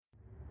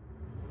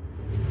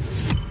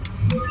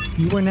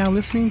You are now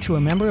listening to a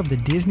member of the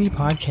Disney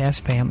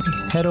Podcast family.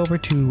 Head over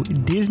to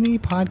Disney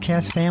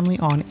Podcast Family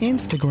on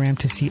Instagram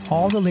to see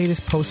all the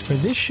latest posts for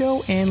this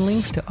show and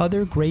links to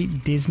other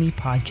great Disney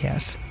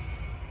podcasts.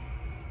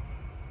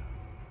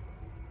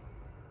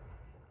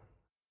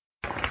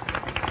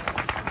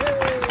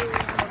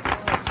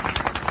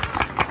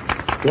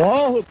 To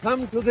all who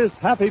come to this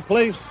happy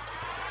place,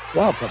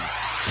 welcome.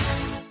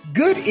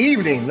 Good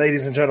evening,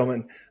 ladies and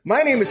gentlemen.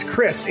 My name is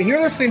Chris, and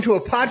you're listening to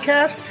a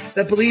podcast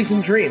that believes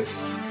in dreams,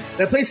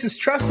 that places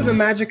trust in the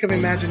magic of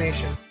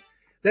imagination,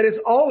 that is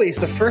always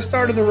the first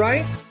star to the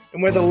right,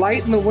 and where the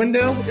light in the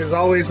window is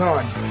always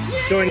on.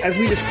 Join as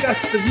we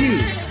discuss the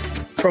views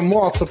from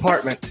Walt's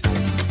apartment.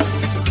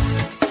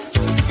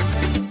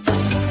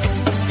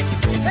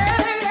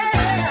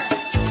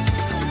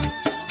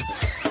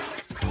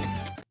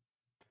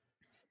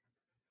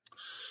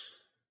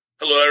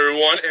 Hello,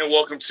 everyone, and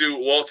welcome to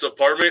Walt's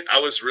apartment. I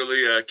was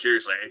really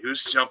curious, like,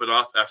 who's jumping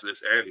off after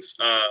this ends?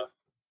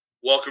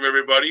 Welcome,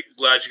 everybody.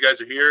 Glad you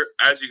guys are here.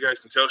 As you guys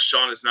can tell,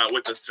 Sean is not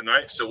with us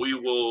tonight, so we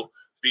will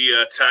be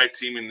tag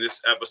teaming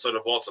this episode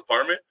of Walt's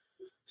apartment.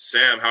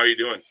 Sam, how are you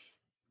doing?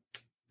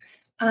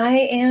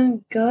 I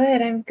am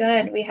good. I'm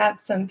good. We have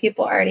some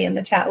people already in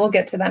the chat. We'll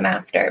get to them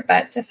after,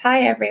 but just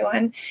hi,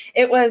 everyone.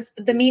 It was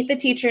the Meet the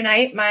Teacher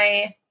night,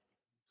 my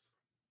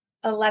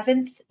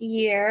 11th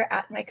year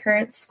at my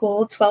current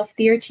school, 12th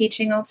year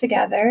teaching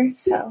altogether.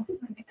 So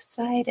I'm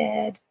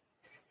excited.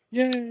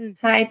 Yay.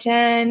 Hi,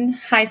 Jen.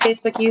 Hi,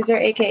 Facebook user,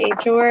 aka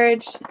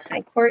George. Hi,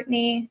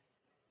 Courtney.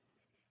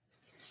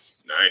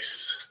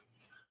 Nice.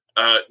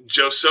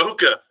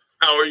 Josoka,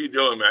 how are you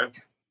doing, man?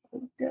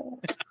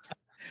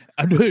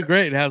 I'm doing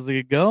great. How's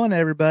it going,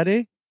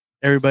 everybody?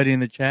 Everybody in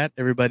the chat,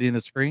 everybody in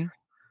the screen.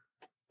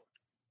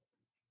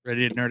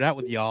 Ready to nerd out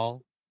with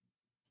y'all.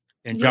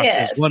 And Josh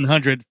says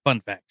 100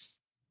 fun facts.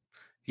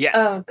 Yes.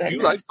 Oh, goodness.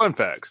 You like fun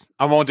facts.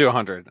 I won't do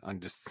 100.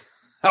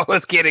 I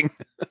was kidding.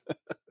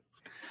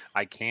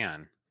 I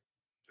can.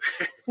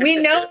 We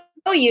know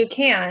you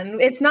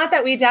can. It's not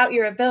that we doubt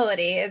your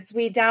ability. It's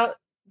we doubt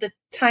the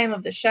time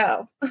of the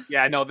show.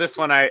 Yeah, no, this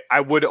one I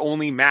would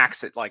only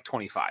max at like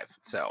 25.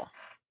 So.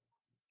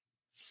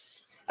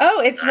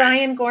 Oh, it's Nice.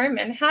 Ryan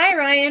Gorman. Hi,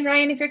 Ryan.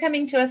 Ryan, if you're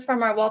coming to us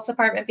from our Walt's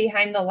Apartment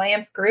Behind the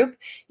Lamp group,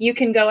 you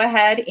can go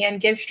ahead and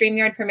give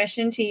StreamYard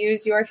permission to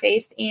use your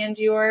face and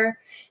your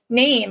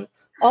name.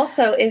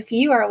 Also, if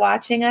you are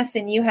watching us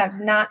and you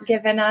have not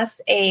given us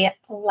a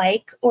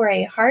like or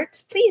a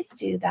heart, please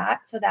do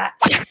that so that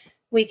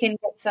we can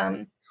get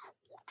some.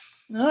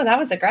 Oh, that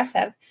was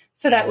aggressive.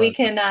 So that we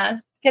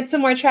can get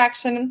some more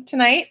traction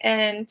tonight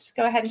and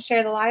go ahead and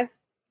share the live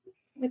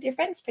with your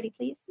friends, pretty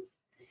please.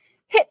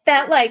 Hit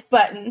that like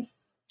button.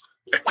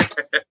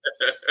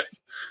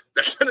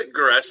 That's an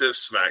aggressive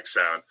smack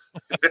sound.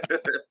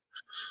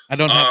 I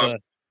don't have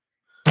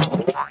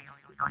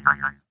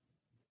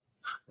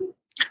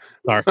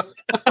Sorry.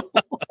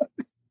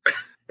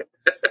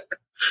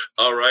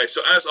 All right.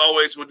 So as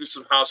always, we'll do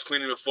some house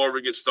cleaning before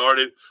we get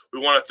started. We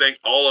want to thank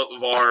all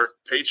of our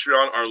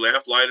Patreon, our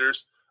lamp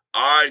lighters.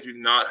 I do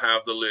not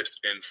have the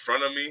list in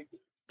front of me,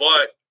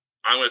 but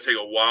I'm going to take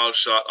a wild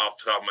shot off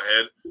the top of my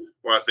head. I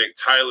want to thank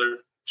Tyler,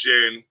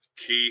 Jen,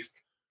 Keith,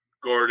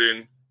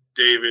 Gordon,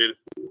 David,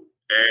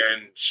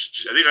 and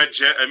I think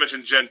I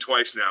mentioned Jen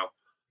twice now.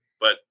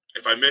 But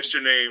if I missed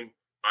your name,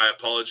 I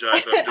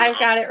apologize. I've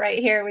got it right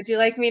here. Would you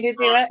like me to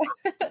do it?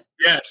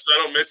 Yes, I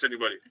don't miss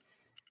anybody.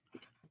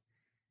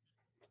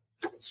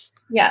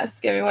 Yes,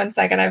 give me 1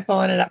 second. I'm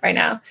pulling it up right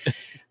now.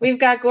 We've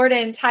got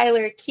Gordon,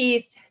 Tyler,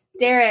 Keith,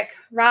 Derek,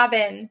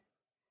 Robin,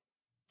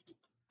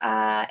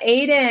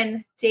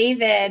 Aiden,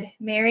 David,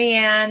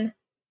 Marianne,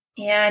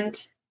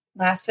 and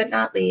last but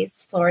not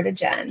least, Florida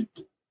Jen.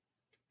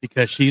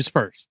 because she's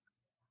first.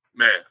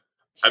 Man,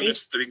 I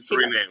missed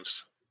three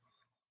names.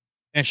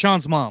 And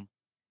Sean's mom.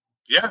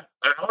 Yeah.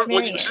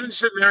 When you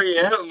said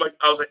Marianne,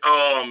 I was like,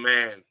 oh,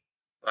 man.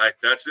 Like,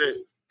 that's it.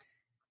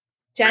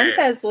 Jen Man.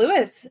 says,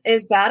 Lewis,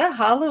 is that a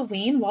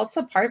Halloween Walt's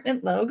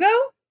apartment logo?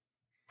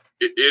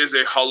 It is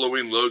a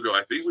Halloween logo.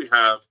 I think we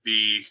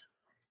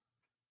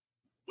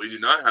do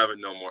not have it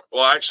no more.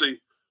 Well,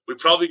 actually, we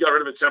probably got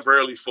rid of it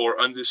temporarily for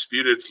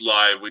Undisputed's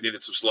live. We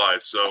needed some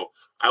slides. So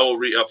I will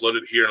re-upload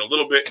it here in a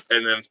little bit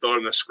and then throw it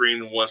on the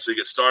screen once we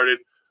get started.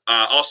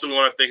 Also, we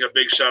want to thank a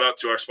big shout out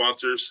to our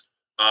sponsors,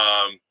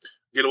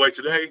 Getaway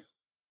Today,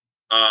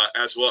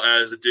 as well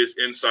as the Diz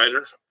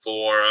Insider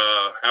for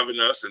having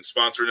us and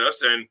sponsoring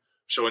us and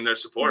showing their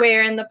support.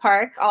 Where in the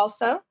Park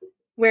also.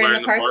 Where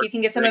in the park. You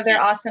can get some of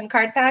their awesome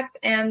card packs.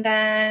 And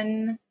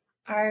then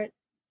our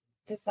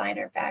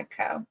designer bag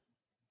co.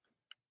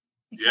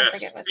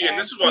 Yes. And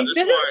this is why we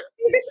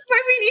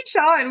need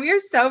Sean. We are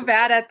so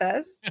bad at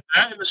this.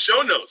 That in the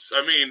show notes.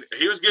 I mean,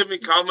 he was giving me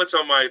comments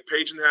on my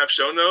page and a half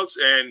show notes,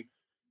 and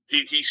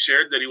he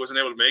shared that he wasn't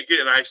able to make it.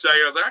 And I was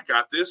like, I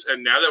got this.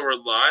 And now that we're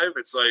live,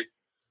 it's like,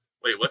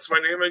 wait, what's my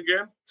name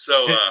again?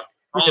 So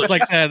it's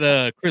like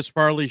that Chris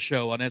Farley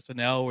show on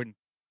SNL when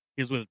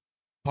he's with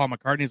Paul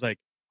McCartney. He's like,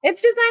 it's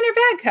Designer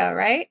Bag Co.,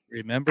 right?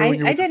 Remember when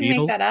you were I didn't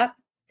make that up.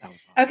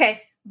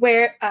 Okay.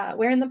 Where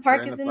in the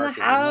Park is in the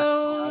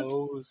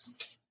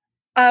house.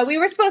 We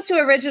were supposed to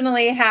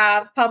originally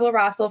have Pablo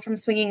Russell from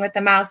Swinging with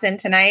the Mouse in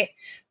tonight,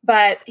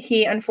 but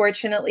he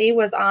unfortunately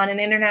was on an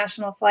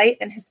international flight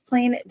and his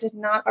plane did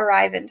not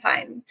arrive in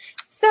time.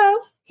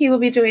 So he will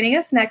be joining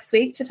us next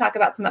week to talk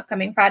about some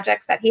upcoming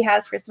projects that he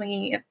has for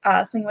Swinging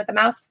with the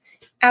Mouse.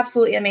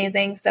 Absolutely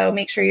amazing. So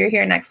make sure you're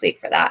here next week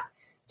for that,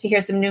 to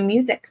hear some new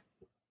music.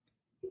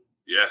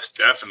 Yes,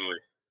 definitely.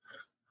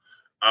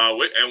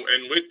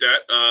 With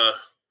that,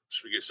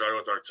 should we get started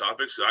with our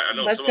topics? I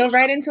know. Let's go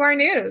right into our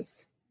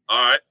news.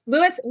 All right.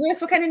 Lewis,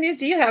 what kind of news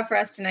do you have for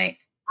us tonight?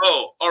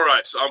 Oh, all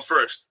right. So I'm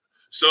first.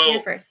 So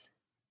you're first.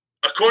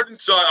 I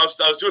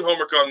was doing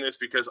homework on this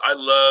because I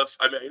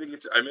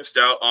missed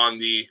out on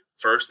the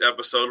first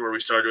episode where we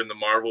started doing the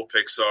Marvel,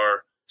 Pixar,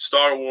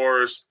 Star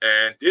Wars,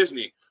 and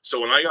Disney. So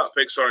when I got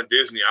Pixar and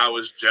Disney, I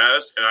was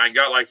jazzed, and I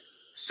got like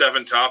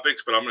 7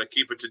 topics, but I'm going to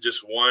keep it to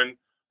just one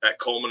that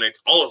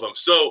culminates all of them.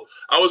 So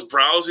I was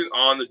browsing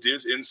on the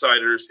Diz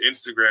Insider's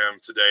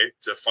Instagram today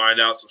to find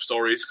out some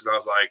stories because I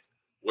was like,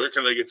 where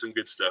can I get some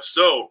good stuff?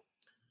 So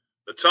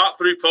the top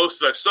 3 posts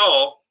that I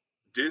saw,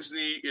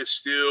 Disney is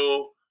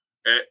still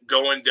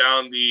going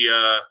down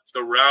the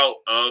route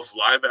of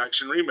live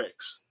action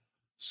remakes.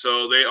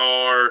 So they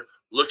are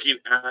looking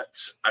at,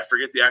 I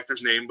forget the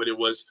actor's name, but it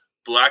was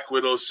Black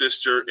Widow's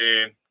sister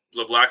in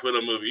the Black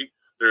Widow movie.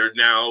 They're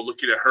now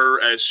looking at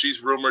her as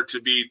she's rumored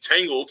to be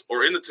Tangled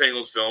or in the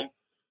Tangled film.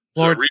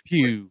 Florence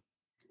Pugh.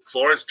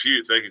 Florence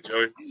Pugh, thank you,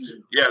 Joey.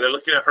 Yeah, they're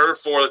looking at her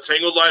for the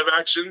Tangled live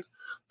action.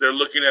 They're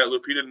looking at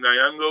Lupita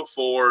Nyong'o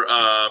for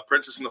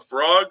Princess and the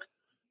Frog.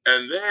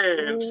 And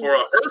then for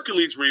a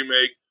Hercules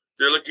remake,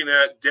 they're looking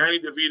at Danny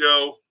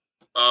DeVito.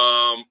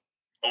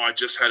 I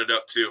just had it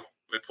up too.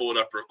 Let me pull it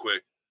up real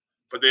quick.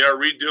 But they are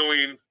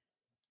redoing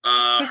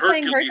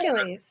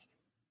Hercules.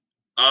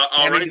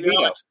 Right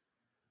now,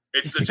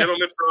 it's the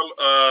gentleman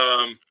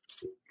from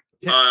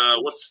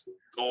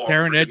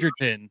Taron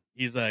Egerton.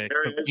 He's a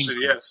Taron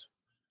Egerton, yes.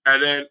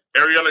 And then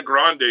Ariana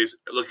Grande's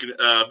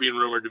being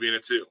rumored to be in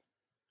it too.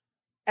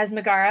 As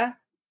Megara?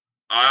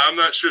 I'm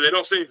not sure. They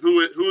don't say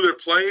who they're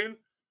playing.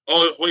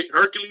 Oh wait,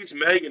 Hercules,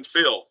 Meg, and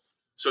Phil.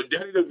 So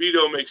Danny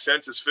DeVito makes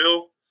sense as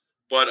Phil,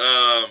 but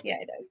yeah,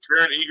 it does.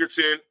 Taron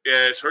Egerton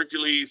as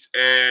Hercules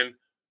and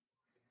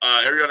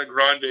Ariana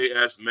Grande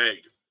as Meg.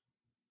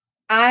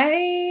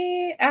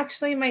 I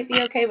actually might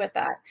be okay with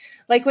that.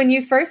 Like when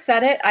you first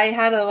said it, I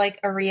had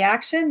a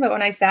reaction, but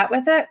when I sat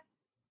with it,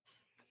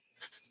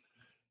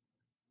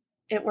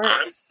 it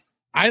works.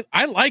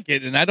 I like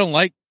it, and I don't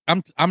like.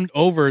 I'm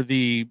over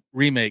the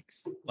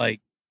remakes. Like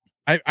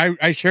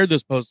I shared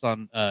this post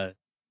on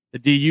the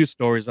DU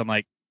stories. I'm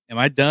like, am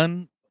I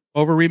done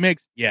over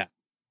remakes? Yeah.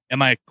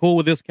 Am I cool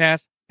with this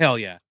cast? Hell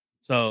yeah.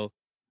 So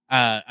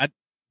I've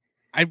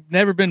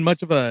never been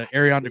much of a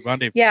Ariana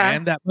Grande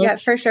fan that much. Yeah,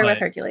 for sure with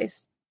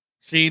Hercules.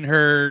 Seeing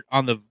her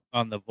on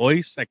the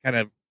Voice, I kind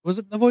of, was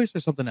it The Voice or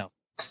something else?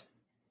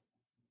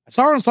 I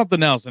saw her on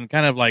something else and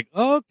kind of like,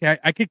 oh, okay,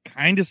 I could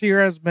kind of see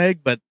her as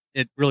Meg, but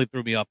it really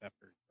threw me off after.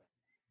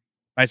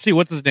 I see,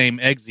 what's his name,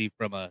 Eggsy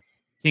from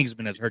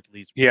Kingsman as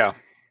Hercules. Yeah.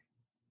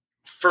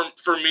 For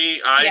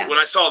me, when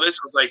I saw this,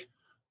 I was like,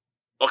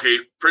 okay,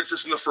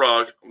 Princess and the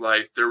Frog,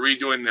 like they're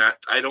redoing that.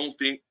 I don't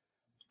think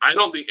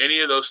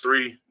any of those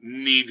 3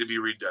 need to be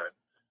redone.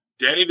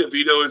 Danny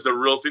DeVito is the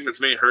real thing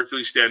that's made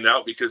Hercules stand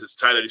out because it's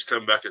tight that he's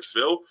coming back as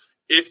Phil.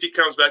 If he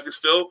comes back as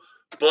Phil,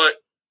 but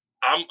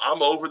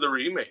I'm over the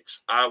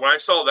remakes. When I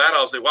saw that,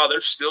 I was like, wow,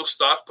 they're still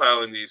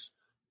stockpiling these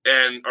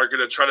and are going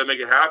to try to make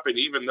it happen,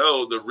 even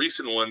though the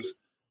recent ones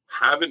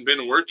haven't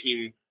been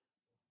working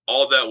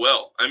all that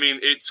well. I mean,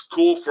 it's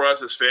cool for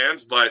us as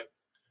fans, but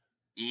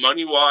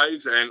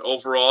money-wise and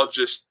overall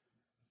just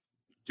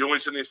doing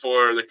something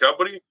for the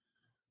company,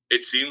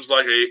 it seems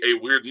like a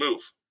weird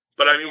move.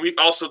 But I mean,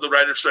 the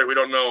writer's strike, we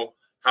don't know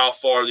how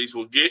far these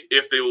will get,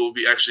 if they will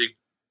be actually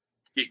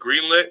get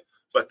greenlit.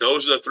 But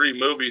those are the 3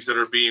 movies that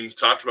are being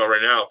talked about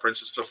right now: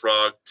 Princess and the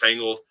Frog,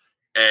 Tangled,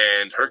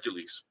 and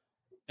Hercules.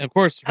 And of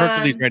course,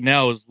 Hercules right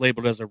now is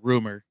labeled as a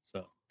rumor.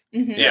 So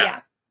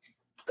yeah.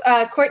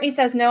 Courtney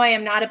says, no, I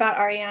am not about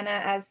Ariana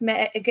as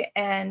Meg.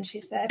 And she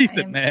said,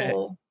 I am Meg.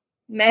 Cool.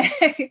 Meg.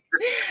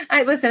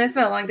 Listen, it's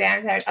been a long day.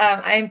 I'm tired.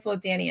 I am full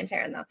of Danny and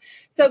Taryn, though.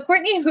 So,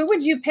 Courtney, who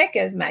would you pick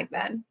as Meg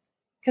then?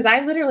 Because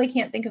I literally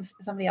can't think of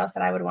somebody else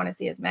that I would want to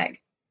see as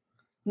Meg.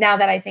 Now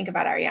that I think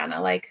about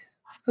Ariana, like,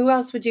 who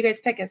else would you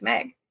guys pick as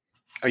Meg?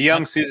 A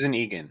young Susan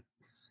Egan.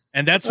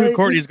 And that's who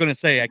Courtney's going to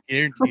say. I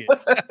guarantee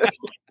it.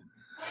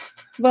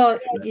 Well,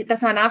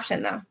 that's not an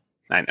option, though.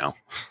 I know.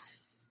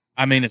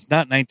 I mean, it's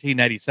not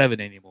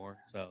 1997 anymore.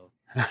 So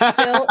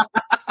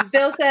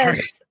Bill says,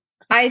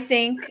 I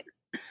think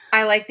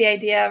I like the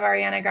idea of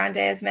Ariana Grande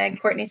as Meg.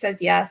 Courtney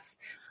says yes.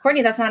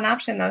 Courtney, that's not an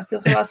option, though. So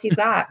who else you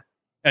got?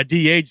 A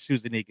DH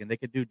Susan Egan. They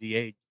could do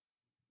DH.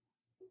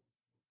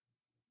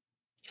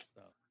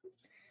 So.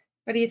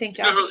 What do you think,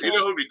 Josh? You know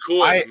who would be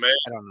cool as Meg?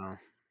 I don't know.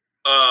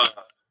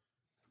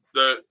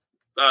 The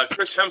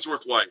Chris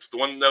Hemsworth wife, the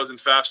one that was in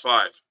Fast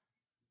 5,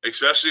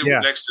 especially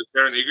next to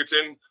Taron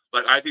Egerton.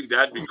 Like, I think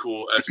that'd be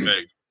cool as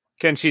Meg.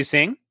 Can she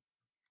sing?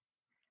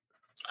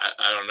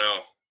 I don't know.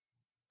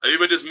 I mean,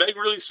 but does Meg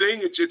really sing?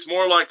 It's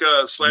more like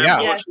a slam.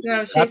 Yeah. Yes,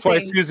 no, she That's why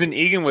sings. Susan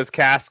Egan was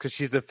cast, because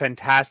she's a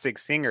fantastic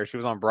singer. She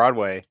was on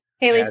Broadway.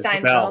 Haley as Belle.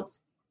 Steinfeld.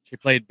 She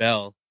played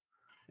Belle.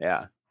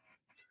 Yeah.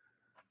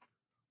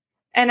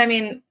 And I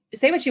mean,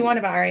 say what you want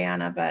about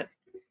Ariana, but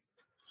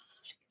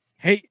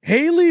Hey,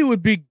 Haley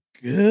would be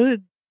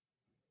good.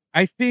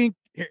 I think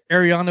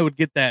Ariana would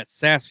get that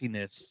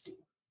sassiness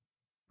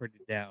pretty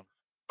down.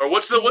 Or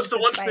what's the one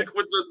chick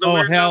with the Oh,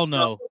 weird hell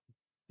nose?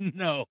 no.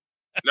 No.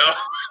 No.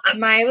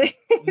 Miley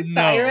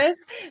No. Cyrus.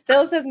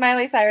 Bill says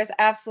Miley Cyrus.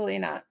 Absolutely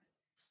not.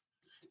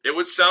 It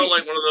would sound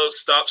like one of those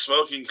stop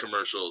smoking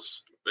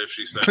commercials if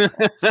she sang.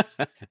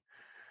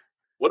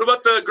 What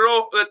about the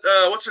girl that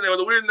what's her name with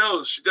the weird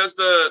nose? She does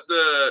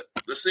the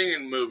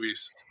singing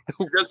movies.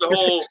 She does the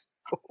whole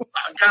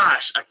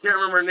gosh, I can't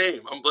remember her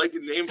name. I'm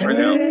blanking names right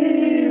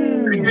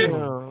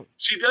now.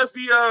 She does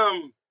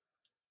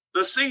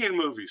the singing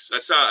movies.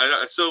 That's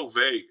so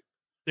vague.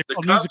 They're The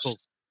called cups,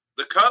 musicals.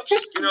 the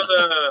cups, you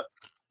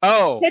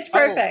know Pitch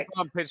Perfect.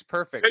 Pitch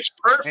Perfect. Pitch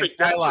Perfect.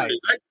 That's Twilight.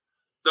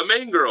 the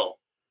main girl.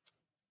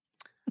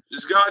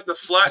 She's got the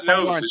flat I follow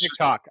her nose. on It's just-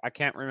 TikTok. I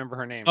can't remember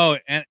her name. Oh,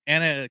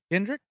 Anna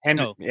Kendrick?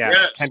 No. Yeah.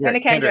 Yes. Anna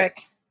Kendrick.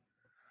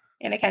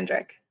 Anna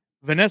Kendrick.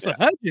 Vanessa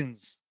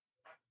Hudgens.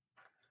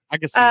 I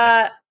can see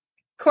that.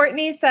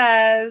 Courtney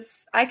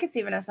says, I could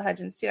see Vanessa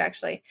Hudgens too,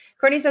 actually.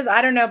 Courtney says,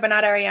 I don't know, but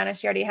not Ariana.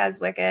 She already has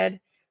Wicked.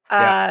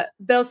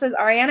 Bill says,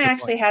 Ariana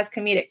actually has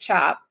comedic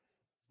chop,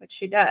 which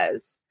she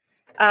does.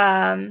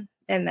 And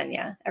then,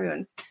 yeah,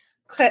 everyone's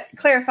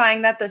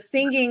clarifying that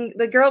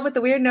the girl with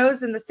the weird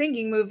nose in the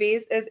singing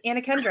movies is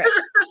Anna Kendrick.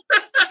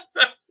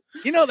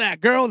 You know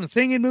that girl in the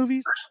singing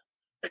movies?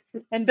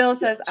 And Bill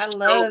says, I So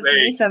love me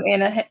vague. some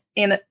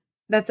Anna.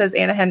 That says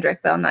Anna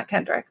Hendrick, Bill, not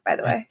Kendrick, by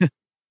the way.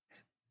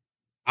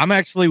 I'm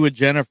actually with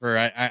Jennifer.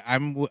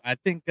 I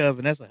think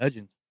Vanessa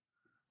Hudgens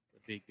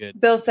would be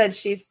good. Bill said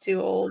she's too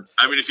old.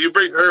 I mean, if you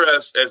bring her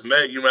as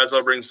Meg, you might as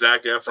well bring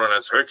Zac Efron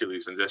as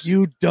Hercules and just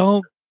You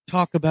don't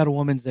talk about a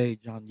woman's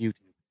age on YouTube.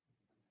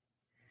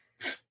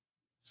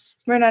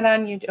 We're not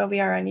on YouTube. Oh, we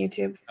are on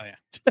YouTube. Oh yeah.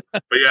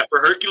 But yeah, for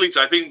Hercules,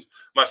 I think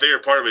my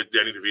favorite part of it is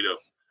Danny DeVito.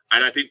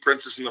 And I think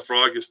Princess and the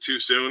Frog is too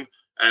soon.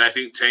 And I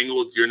think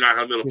Tangled, you're not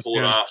going to be able to pull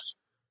it off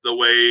the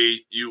way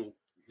you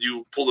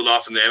pulled it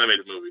off in the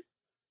animated movie.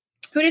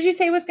 Who did you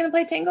say was going to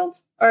play Tangled?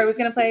 Or was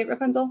going to play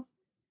Rapunzel?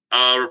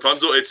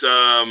 Rapunzel, it's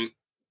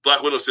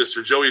Black Widow's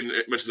sister. Joey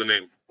mentioned the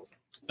name.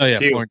 Oh yeah,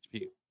 Pugh. Florence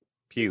Pugh.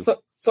 Pugh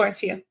Florence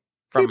Pugh.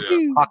 from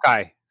Pugh.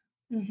 Hawkeye.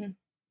 Mm-hmm.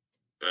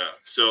 Yeah.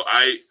 So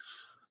I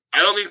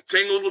don't think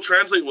Tangled will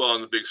translate well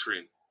on the big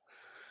screen.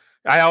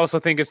 I also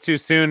think it's too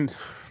soon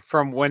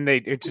from when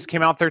it just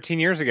came out 13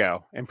 years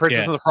ago, and Princess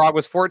Yeah. and the Frog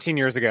was 14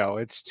 years ago.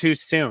 It's too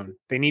soon.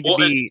 They need to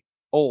Well, be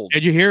old.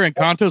 Did you hear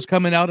Encanto's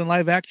coming out in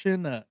live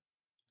action?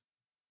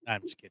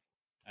 I'm just kidding.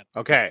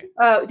 Okay.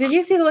 Oh, did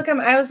you see the look?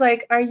 I was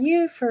like, are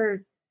you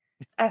for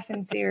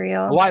effing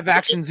cereal? Live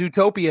action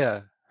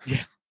Zootopia.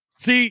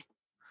 See,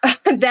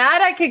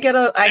 That I could get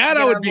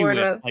I would on be board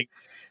with. with.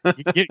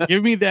 Like,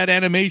 give me that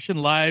animation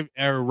live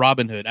or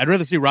Robin Hood. I'd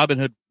rather see Robin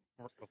Hood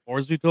before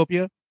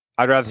Zootopia.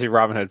 I'd rather see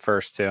Robin Hood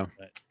first too.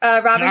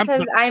 Robin I'm-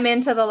 says, I'm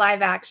into the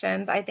live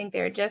actions. I think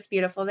they're just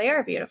beautiful. They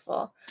are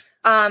beautiful.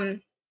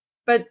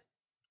 But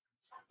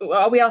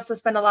we also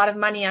spend a lot of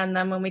money on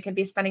them when we could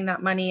be spending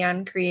that money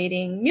on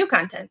creating new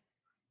content.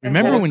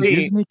 Remember Instead when of-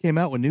 see- Disney came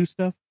out with new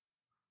stuff?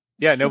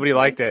 Yeah, nobody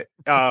liked it.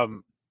 I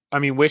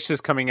mean, Wish is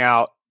coming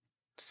out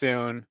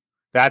soon.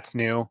 That's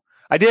new.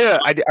 I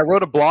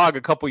wrote a blog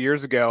a couple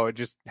years ago. It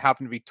just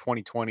happened to be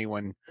 2020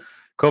 when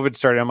COVID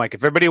started. I'm like,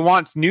 if everybody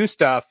wants new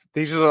stuff,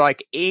 these are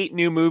like 8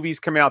 new movies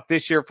coming out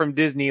this year from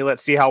Disney.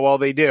 Let's see how well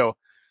they do.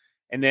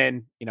 And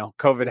then,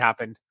 COVID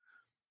happened.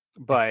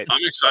 But I'm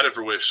excited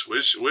for Wish.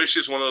 Wish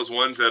is one of those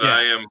ones that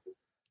Yeah.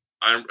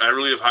 I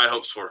really have high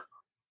hopes for.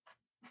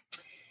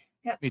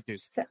 Me too.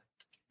 So,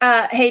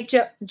 hey,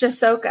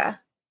 Jasoka,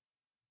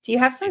 do you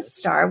have some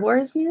Star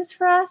Wars news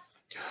for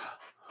us?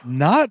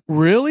 Not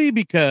really,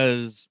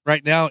 because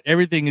right now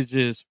everything is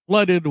just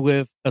flooded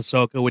with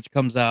Ahsoka, which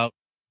comes out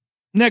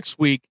next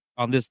week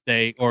on this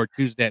day or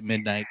Tuesday at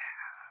midnight.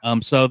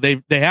 So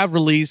they have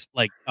released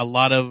like a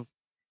lot of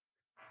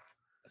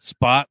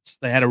spots.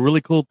 They had a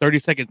really cool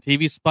 30-second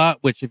TV spot,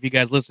 which if you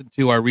guys listen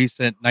to our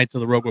recent Knights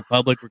of the Rogue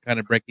Republic, we're kind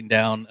of breaking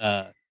down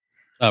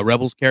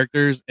Rebels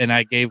characters, and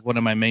I gave one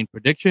of my main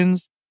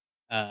predictions.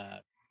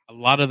 A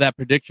lot of that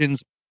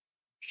predictions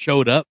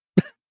showed up,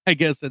 I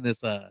guess, in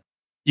this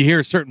you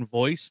hear a certain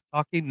voice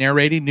talking,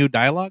 narrating new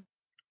dialogue.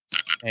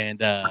 And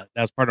that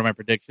was part of my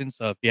prediction.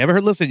 So if you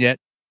haven't listened yet,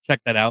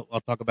 check that out. I'll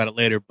talk about it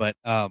later. But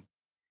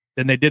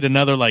then they did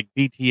another like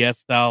BTS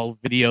style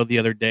video the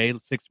other day,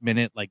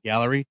 6-minute like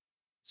gallery.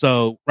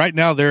 So right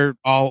now they're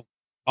all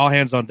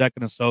hands on deck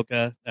in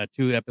Ahsoka,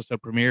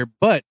 2-episode premiere.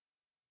 But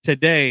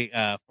today,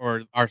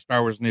 for our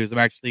Star Wars news, I'm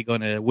actually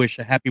going to wish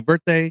a happy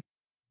birthday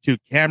to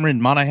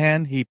Cameron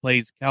Monaghan. He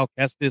plays Cal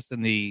Kestis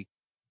in the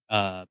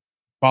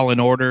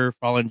Fallen Order,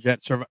 Fallen Jet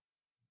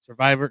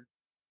Survivor,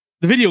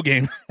 the video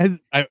game.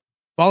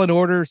 Fallen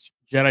Order,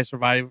 Jedi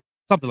Survive,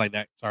 something like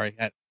that. Sorry,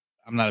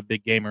 I'm not a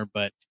big gamer,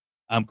 but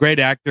great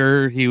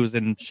actor. He was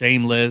in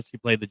Shameless. He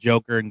played the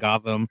Joker in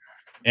Gotham,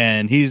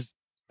 and he's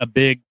a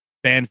big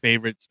fan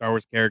favorite Star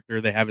Wars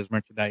character. They have his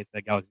merchandise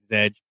at Galaxy's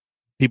Edge.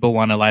 People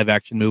want a live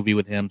action movie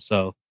with him.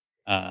 So,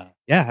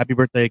 happy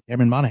birthday,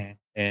 Cameron Monaghan.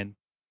 And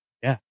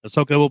yeah,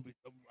 Ahsoka will be,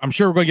 I'm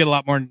sure we're going to get a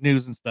lot more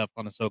news and stuff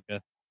on Ahsoka,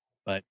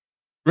 but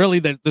really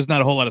there's not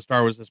a whole lot of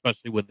Star Wars,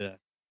 especially with the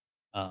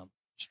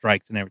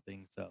strikes and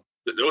everything. So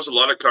there was a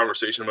lot of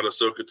conversation about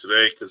Ahsoka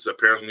today because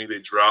apparently they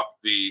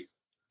dropped the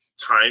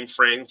time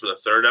frame for the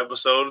third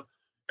episode,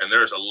 and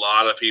there's a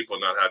lot of people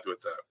not happy with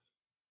that.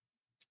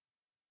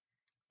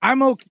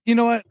 I'm okay. You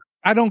know what?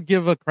 I don't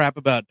give a crap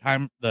about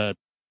the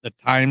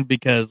time,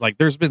 because like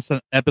there's been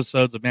some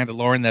episodes of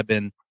Mandalorian that have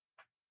been,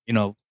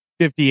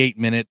 58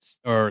 minutes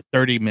or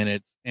 30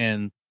 minutes,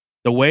 and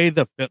the way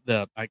the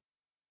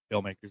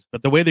filmmakers,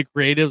 but the way the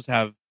creatives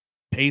have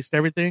paced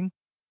everything,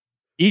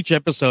 each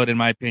episode, in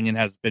my opinion,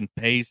 has been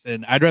paced,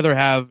 and I'd rather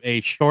have a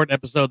short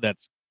episode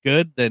that's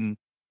good than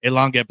a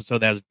long episode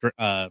that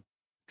has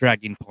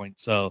dragging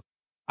points. So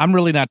I'm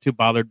really not too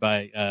bothered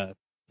by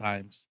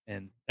times,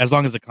 and as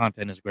long as the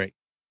content is great.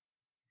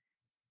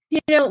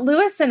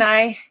 Lewis and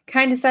I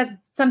kind of said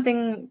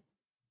something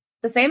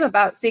the same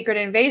about Secret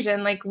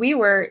Invasion. Like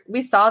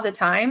we saw the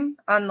time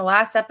on the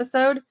last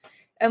episode,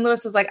 and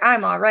Lewis was like,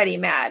 I'm already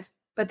mad.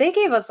 But they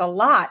gave us a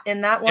lot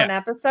in that one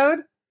episode.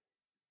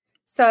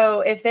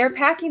 So if they're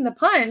packing the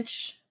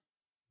punch,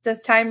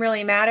 does time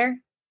really matter?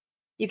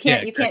 You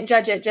can't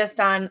judge it just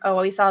on,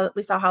 we saw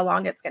how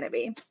long it's going to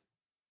be.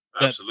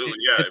 Absolutely,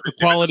 yeah. The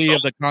quality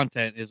of the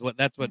content is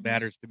that's what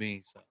matters to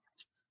me. So.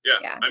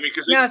 Yeah. I mean,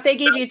 because if they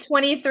gave you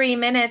 23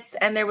 minutes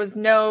and there was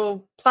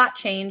no plot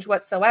change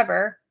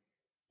whatsoever,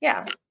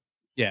 yeah.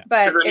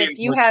 But if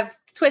you have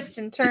twists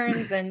and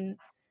turns and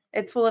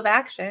it's full of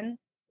action,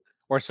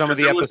 or some of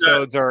the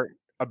episodes are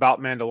about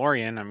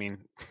Mandalorian, I mean.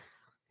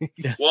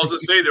 Well, I was gonna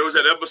say there was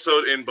that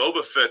episode in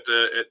Boba Fett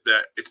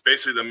that it's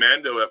basically the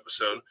Mando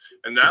episode,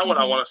 and that one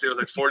I want to say was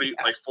like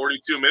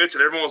 42 minutes,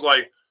 and everyone was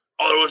like,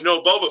 "Oh, there was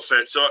no Boba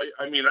Fett." So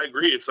I mean, I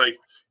agree. It's like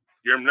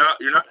you're not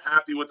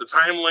happy with the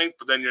time length,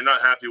 but then you're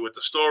not happy with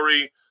the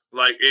story.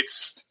 Like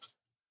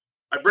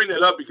I bring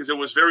that up because it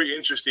was very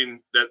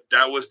interesting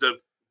that was the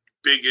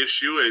big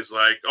issue. Is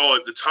like,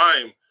 at the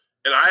time,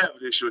 and I have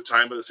an issue with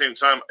time, but at the same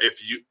time,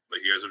 if you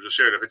like you guys have just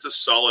shared, if it's a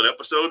solid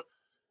episode,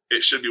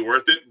 it should be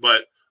worth it.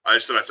 But I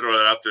just thought I'd throw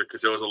that out there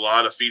because there was a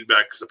lot of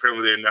feedback because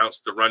apparently they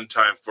announced the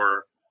runtime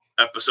for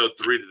episode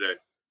 3 today.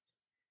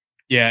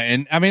 Yeah,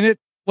 and I mean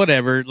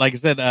whatever. Like I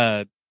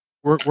said,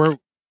 we're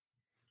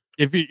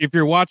if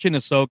you're watching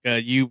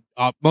Ahsoka,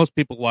 most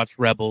people watch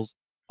Rebels.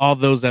 All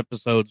those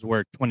episodes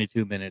were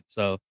 22 minutes.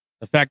 So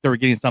the fact that we're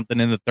getting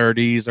something in the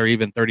 30s or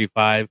even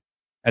 35,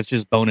 that's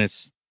just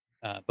bonus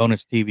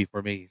TV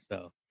for me.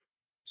 So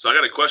I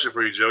got a question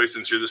for you, Joey,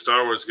 since you're the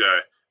Star Wars guy,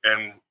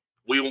 and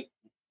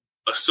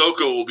Ahsoka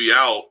will be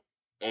out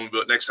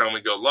next time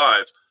we go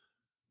live.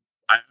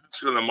 I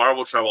ask it on the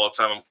Marvel Tribe all the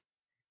time. I'm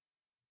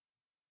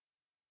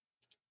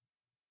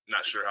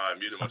not sure how I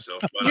muted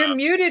myself. But, you're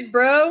muted,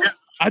 bro. Yeah,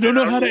 I don't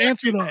know how to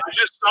answer that. I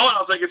just saw it. I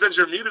was like, it says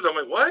you're muted. I'm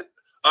like, what?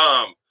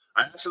 I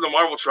asked the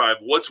Marvel Tribe,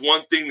 what's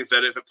one thing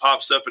that if it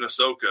pops up in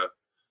Ahsoka,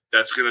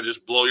 that's going to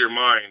just blow your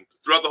mind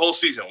throughout the whole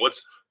season?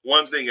 What's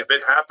one thing, if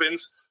it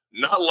happens,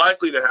 not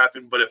likely to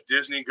happen, but if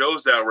Disney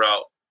goes that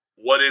route,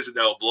 what is it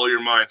that will blow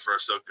your mind for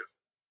Ahsoka?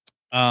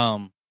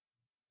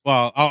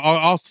 Well,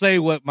 I'll say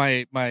what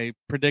my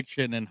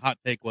prediction and hot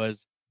take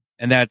was,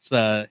 and that's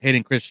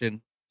Hayden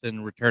Christensen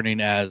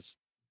returning as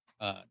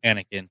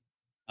Anakin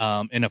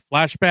in a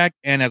flashback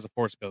and as a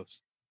Force Ghost.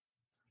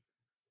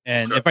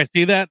 And if I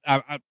see that,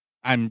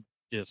 I'm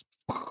just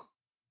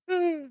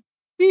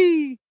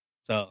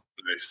so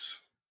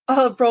nice.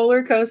 A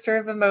roller coaster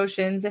of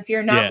emotions. If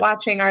you're not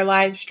watching our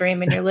live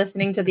stream and you're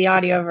listening to the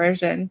audio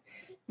version,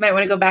 you might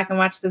want to go back and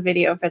watch the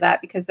video for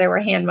that because there were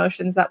hand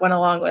motions that went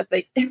along with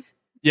it.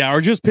 Yeah,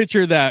 or just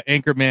picture that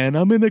Anchorman.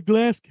 I'm in a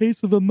glass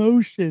case of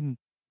emotion.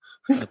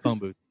 In the phone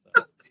booth.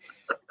 So.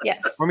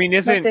 Yes. I mean,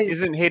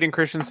 isn't Hayden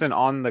Christensen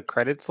on the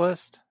credits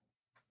list?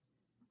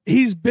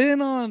 He's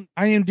been on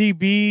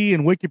IMDb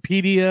and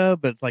Wikipedia,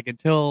 but it's like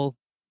until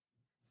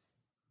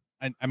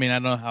I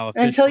don't know how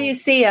until you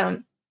see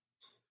him.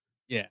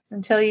 Yeah.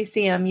 Until you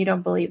see him, you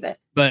don't believe it.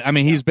 But I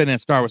mean, he's been in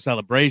Star Wars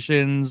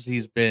Celebrations.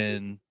 He's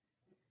been,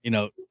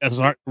 as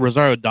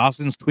Rosario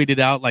Dawson's tweeted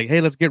out, like,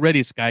 "Hey, let's get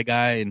ready, Sky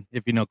Guy." And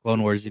if you know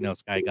Clone Wars, you know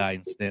Sky Guy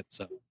and Snip.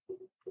 So,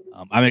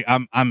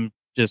 I'm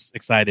just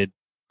excited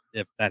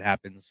if that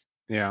happens.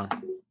 Yeah.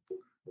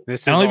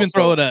 I'll even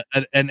throw it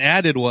an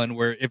added one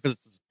where if it's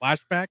a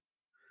flashback,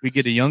 we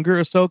get a younger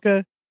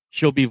Ahsoka.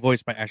 She'll be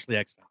voiced by Ashley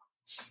Eckstein.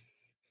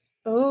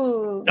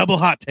 Oh, double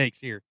hot takes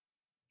here.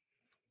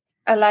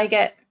 I like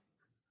it.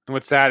 And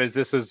what's sad is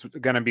this is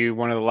going to be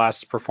one of the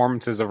last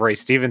performances of Ray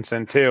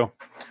Stevenson too.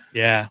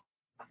 Yeah.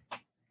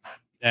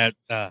 That's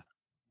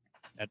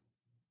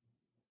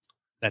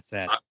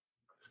sad.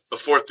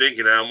 Before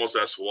thinking, I almost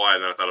asked why,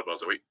 and then I thought about it. I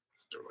was like, wait.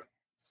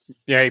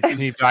 Yeah,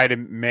 he died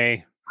in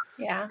May.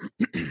 Yeah.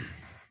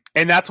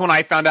 And that's when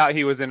I found out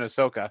he was in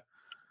Ahsoka,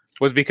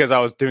 was because I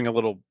was doing a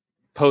little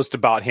post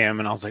about him,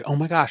 and I was like, oh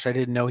my gosh, I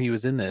didn't know he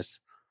was in this.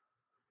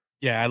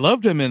 Yeah, I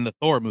loved him in the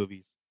Thor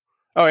movies.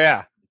 Oh,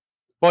 yeah.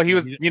 Well, he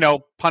was,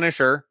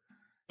 Punisher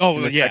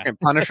in the yeah. second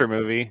Punisher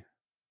movie.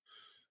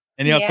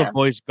 And he also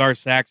voiced Gar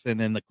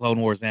Saxon in the Clone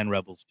Wars and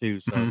Rebels,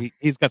 too. So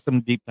he's got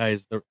some deep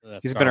ties.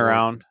 He's been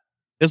around.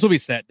 This will be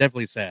sad.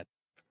 Definitely sad.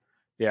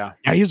 Yeah.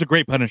 Yeah, he's a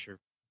great Punisher.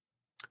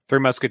 Three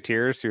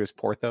Musketeers. He was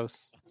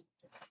Porthos.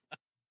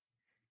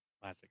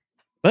 Classic.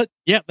 But,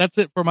 yeah, that's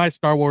it for my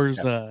Star Wars.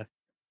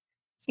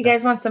 You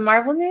guys want some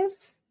Marvel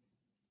news?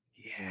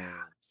 Yeah.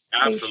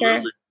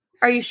 Absolutely.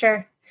 Are you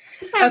sure?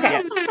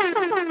 Okay.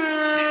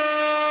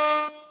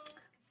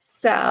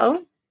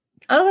 So,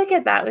 look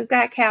at that. We've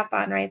got Cap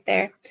on right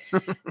there.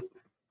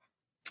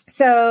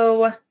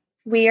 So,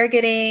 we are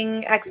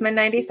getting X-Men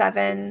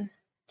 97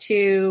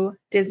 to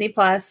Disney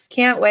Plus.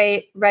 Can't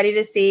wait. Ready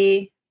to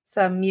see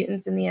some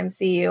mutants in the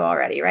MCU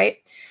already, right?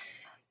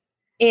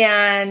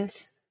 And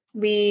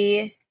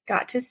we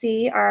got to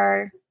see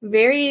our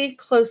very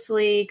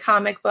closely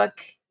comic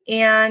book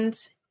and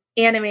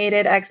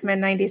animated X-Men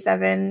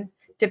 97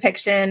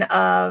 depiction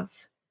of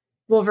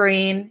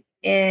Wolverine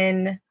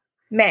in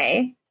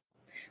May.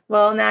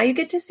 Well, now you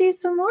get to see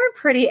some more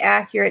pretty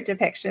accurate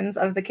depictions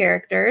of the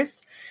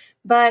characters,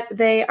 but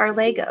they are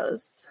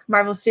Legos.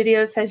 Marvel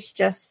Studios has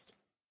just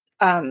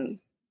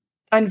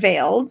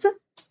unveiled,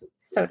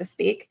 so to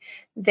speak,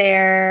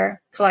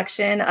 their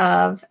collection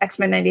of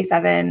X-Men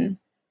 97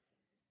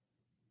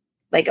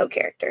 Lego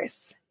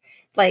characters.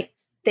 Like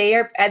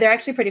they're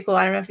actually pretty cool.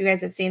 I don't know if you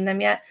guys have seen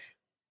them yet.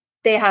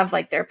 They have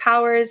like their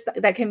powers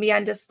that can be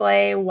on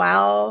display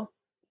while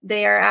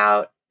they are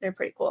out. They're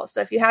pretty cool.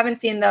 So if you haven't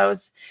seen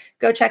those,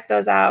 go check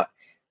those out.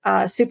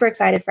 Super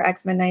excited for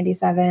X-Men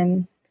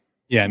 97.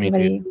 Yeah, me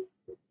too.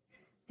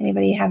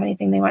 Anybody have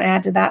anything they want to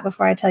add to that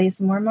before I tell you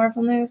some more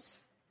Marvel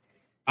news?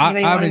 I'm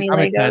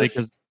excited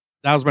because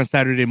that was my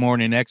Saturday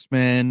morning.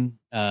 X-Men,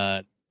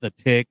 the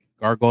Tick,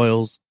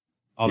 Gargoyles,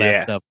 all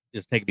that stuff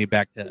is taking me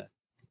back to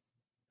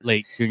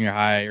late junior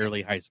high,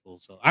 early high school.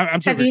 So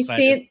I'm super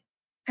excited.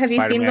 Have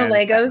you seen the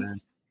Legos? Spider-Man.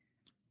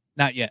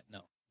 Not yet,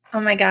 no. Oh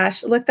my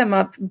gosh, look them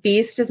up.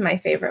 Beast is my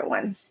favorite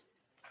one.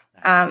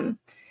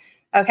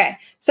 Okay,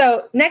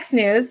 so next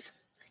news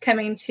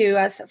coming to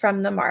us from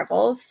the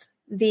Marvels.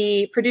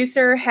 The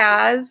producer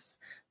has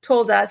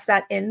told us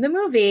that in the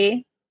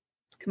movie,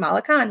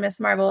 Kamala Khan, Miss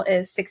Marvel,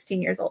 is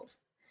 16 years old.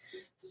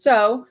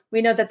 So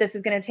we know that this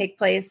is going to take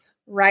place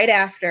right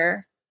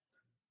after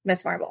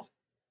Miss Marvel.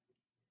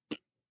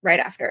 Right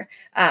after.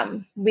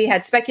 We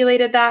had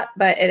speculated that,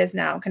 but it is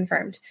now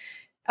confirmed.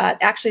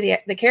 Actually,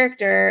 the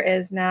character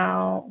is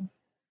now,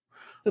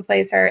 who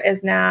plays her,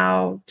 is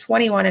now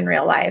 21 in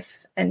real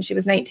life, and she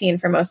was 19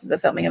 for most of the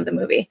filming of the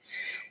movie.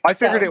 I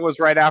figured it was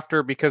right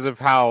after because of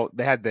how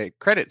they had the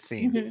credit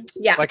scene. Mm-hmm.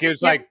 Yeah. Like it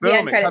was like,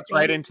 boom, it cuts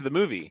right into the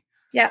movie.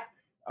 Yep.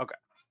 Okay.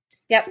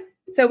 Yep.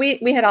 So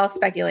we had all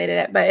speculated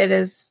it, but it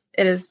is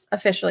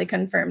officially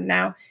confirmed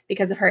now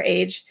because of her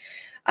age.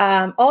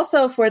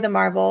 Also for the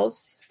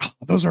Marvels. Oh,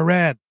 those are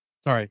rad.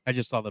 Sorry, I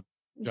just saw the.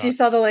 Did you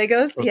saw the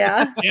Legos?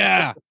 Yeah.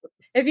 Yeah.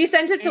 If you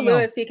sent it to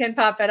Lewis, he can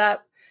pop it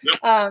up. Nope,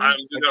 I'm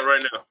doing that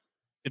right now.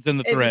 It's in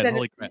the thread.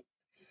 Holy crap.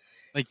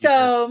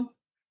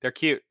 They're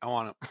cute. I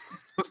want them.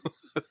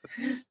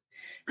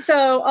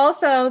 So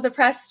also the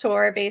press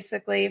tour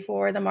basically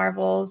for the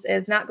Marvels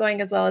is not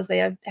going as well as they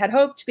had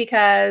hoped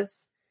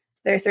because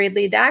their three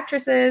lead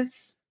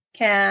actresses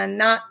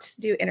cannot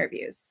do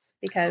interviews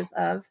because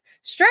of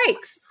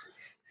strikes.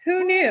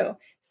 Who knew?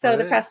 So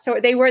the press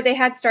tour, they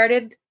had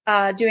started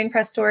doing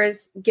press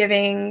tours,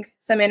 giving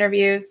some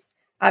interviews.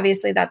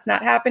 Obviously that's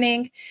not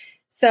happening.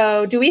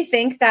 So do we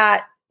think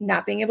that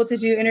not being able to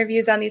do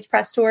interviews on these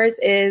press tours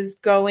is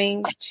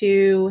going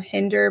to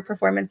hinder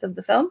performance of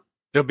the film?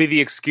 It'll be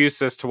the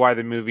excuse as to why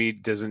the movie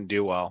doesn't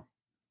do well.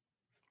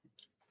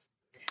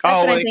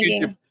 That's what I'm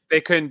thinking.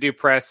 They couldn't do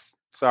press,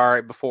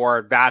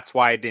 before. That's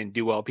why it didn't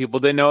do well. People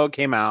didn't know it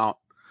came out.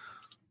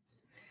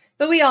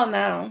 But we all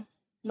know.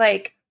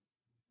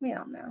 We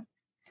all know.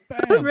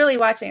 Bam. Who's really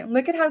watching?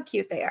 Look at how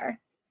cute they are.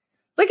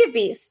 Look at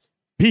Beast.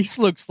 Beast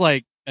looks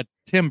like a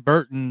Tim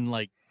Burton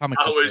comic.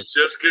 I was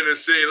just gonna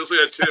say, it looks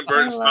like a Tim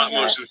Burton stop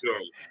motion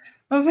film.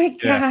 Oh my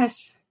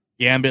gosh!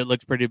 Gambit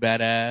looks pretty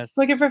badass.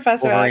 Look at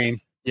Professor Wolverine.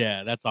 X.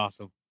 Yeah, that's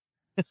awesome.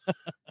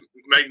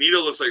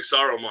 Magneto looks like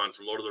Saruman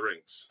from Lord of the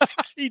Rings.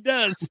 He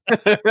does.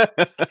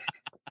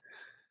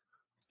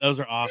 Those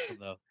are awesome,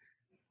 though.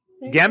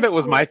 Gambit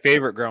was my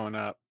favorite growing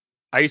up.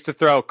 I used to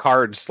throw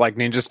cards like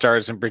Ninja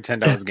Stars and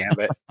pretend I was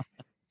Gambit.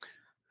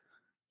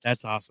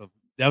 That's awesome.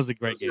 That was a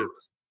great game.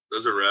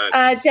 Those are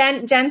rad.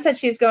 Jen said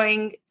she's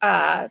going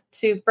to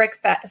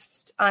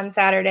Brickfest on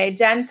Saturday.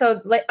 Jen,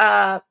 so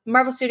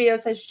Marvel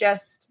Studios has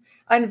just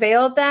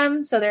unveiled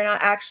them, so they're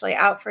not actually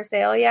out for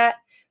sale yet,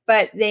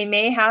 but they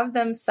may have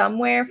them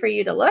somewhere for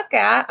you to look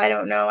at. I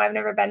don't know. I've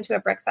never been to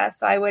a Brickfest,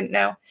 so I wouldn't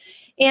know.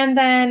 And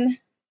then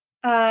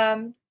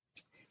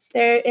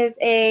There is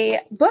a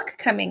book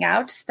coming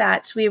out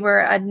that we were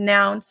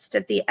announced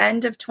at the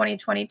end of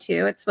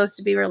 2022. It's supposed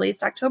to be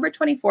released October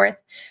 24th,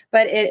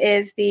 but it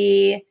is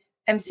the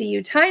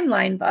MCU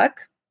timeline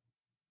book.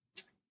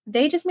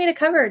 They just made a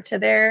cover to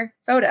their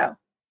photo.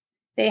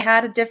 They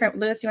had a different,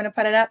 Lewis, you want to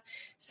put it up?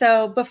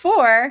 So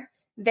before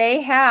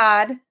they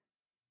had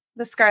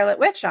the Scarlet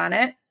Witch on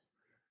it,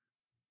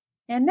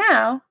 and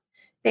now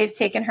they've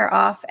taken her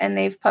off and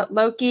they've put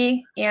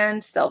Loki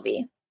and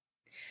Sylvie.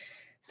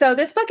 So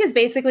this book is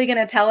basically going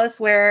to tell us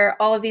where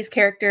all of these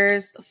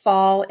characters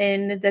fall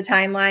in the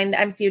timeline, the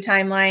MCU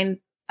timeline,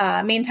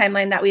 main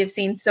timeline that we have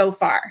seen so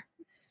far.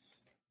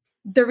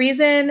 The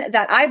reason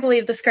that I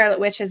believe the Scarlet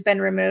Witch has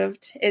been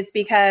removed is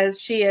because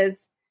she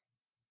is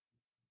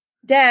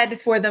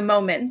dead for the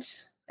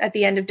moment at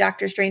the end of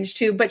Doctor Strange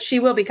 2, but she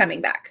will be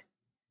coming back.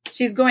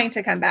 She's going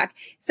to come back.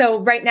 So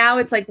right now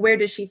it's like, where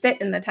does she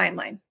fit in the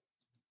timeline?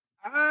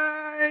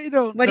 I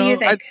don't know. What do you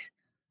think?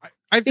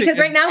 I think because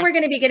right now we're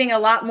going to be getting a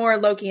lot more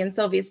Loki and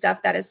Sylvie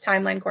stuff that is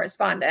timeline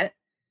correspondent.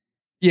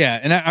 Yeah,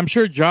 and I'm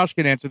sure Josh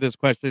can answer this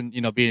question,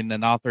 being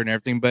an author and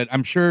everything, but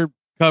I'm sure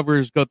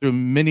covers go through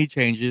many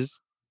changes.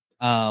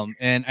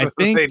 And I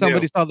think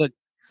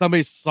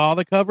somebody saw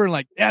the cover and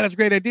like, yeah, that's a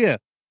great idea.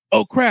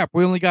 Oh crap,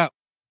 we only got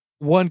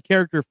one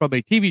character from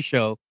a TV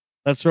show.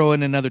 Let's throw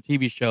in another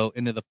TV show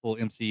into the full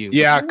MCU.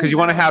 Yeah, because you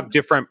want to have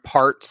different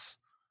parts,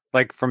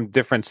 like from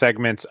different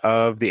segments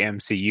of the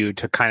MCU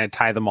to kind of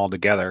tie them all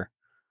together.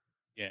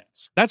 Yeah,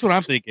 that's what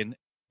I'm thinking.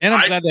 And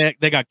I'm glad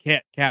they got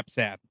Cap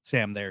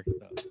Sam there.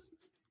 So.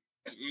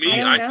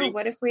 I think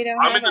what if we don't?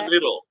 I'm in the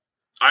middle.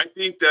 I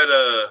think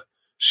that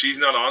she's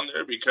not on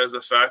there because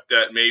the fact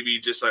that maybe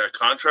just like a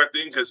contract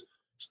thing, because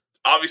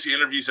obviously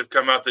interviews have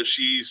come out that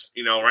she's,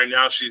 right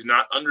now she's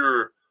not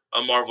under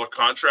a Marvel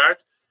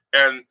contract.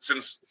 And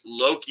since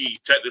Loki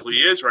technically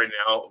is right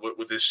now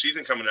with this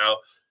season coming out,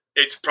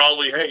 it's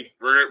probably, hey,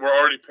 we're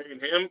already paying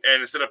him.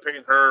 And instead of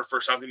paying her for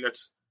something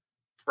that's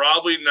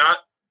probably not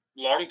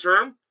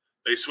long-term,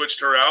 they switched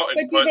her out.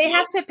 But do they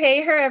have to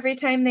pay her every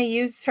time they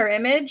use her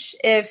image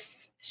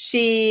if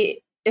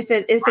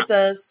it's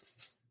a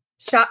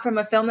shot from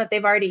a film that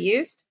they've already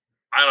used?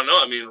 I don't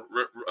know. I mean,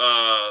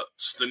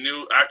 the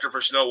new actor for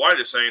Snow White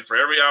is saying for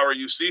every hour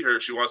you see her,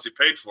 she wants to be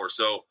paid for.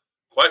 So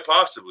quite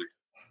possibly.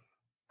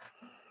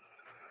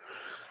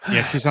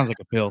 Yeah, she sounds like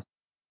a pill.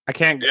 I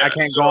can't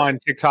go on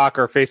TikTok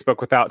or Facebook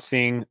without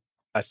seeing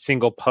a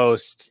single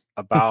post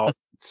about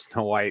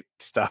Snow White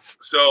stuff.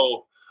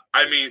 So,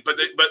 I mean,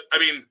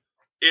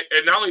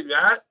 and not only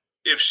that,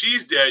 if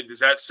she's dead, does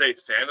that say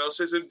Thanos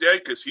isn't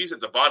dead? Because he's at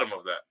the bottom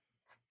of that.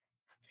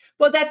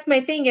 Well, that's my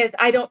thing is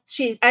I don't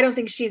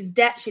think she's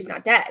dead. She's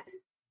not dead.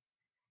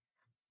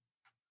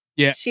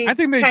 Yeah, she's I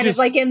think they kind of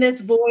like in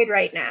this void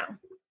right now.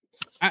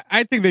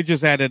 I think they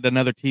just added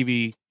another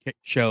TV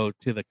show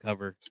to the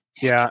cover.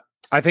 Yeah,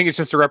 I think it's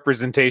just a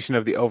representation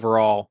of the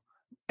overall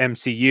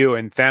MCU,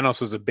 and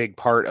Thanos was a big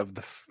part of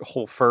the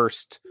whole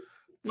first.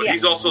 But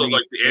he's also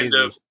like the end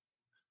of.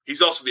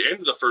 He's also the end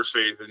of the first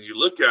phase, and you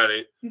look at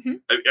it. Mm-hmm.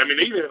 I mean,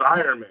 even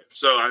Iron Man.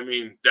 So, I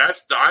mean,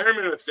 that's the Iron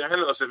Man with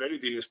Thanos. If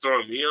anything, is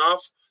throwing me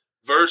off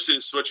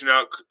versus switching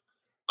out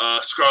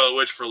Scarlet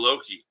Witch for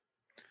Loki.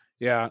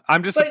 Yeah,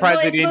 I'm just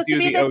surprised they didn't do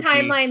the OG. It's supposed to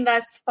be the timeline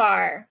thus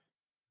far.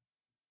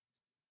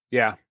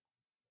 Yeah.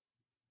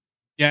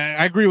 Yeah,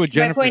 I agree with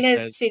Jennifer. My point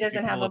is, she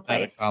doesn't have a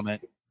place.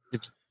 Comment.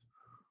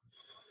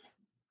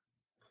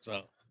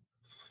 So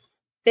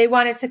they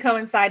wanted to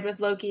coincide with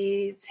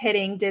Loki's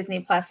hitting Disney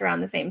Plus around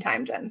the same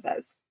time. Jen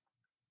says,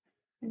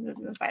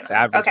 "It's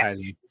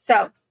advertising." Okay.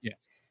 So, yeah.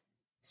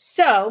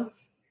 So,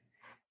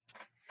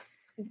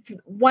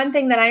 one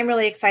thing that I'm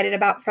really excited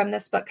about from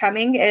this book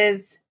coming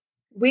is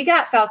we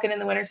got Falcon and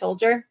the Winter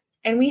Soldier,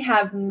 and we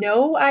have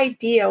no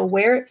idea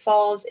where it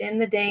falls in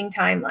the dang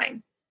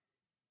timeline.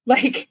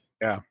 Like,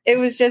 it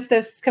was just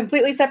this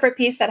completely separate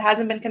piece that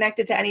hasn't been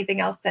connected to anything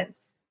else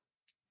since.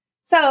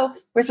 So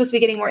we're supposed to be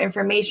getting more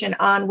information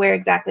on where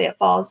exactly it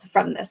falls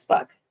from this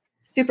book.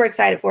 Super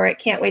excited for it.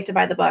 Can't wait to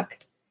buy the book.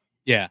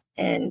 Yeah.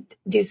 And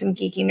do some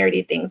geeky,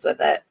 nerdy things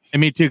with it. And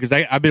me too, because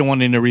I've been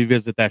wanting to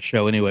revisit that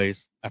show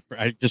anyways.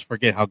 I just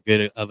forget how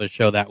good of a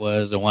show that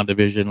was, and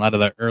WandaVision, a lot of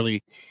the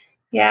early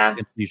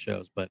MCU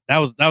shows. But that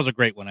was a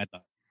great one, I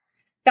thought.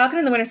 Falcon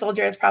and the Winter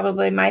Soldier is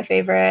probably my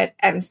favorite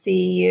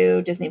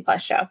MCU Disney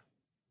Plus show.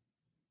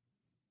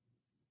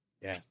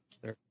 Yeah.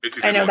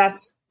 I know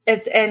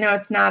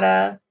it's not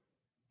a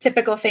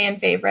typical fan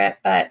favorite,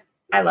 but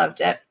I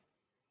loved it.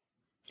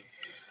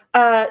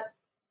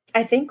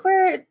 I think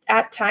we're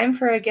at time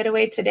for a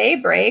Getaway Today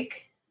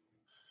break.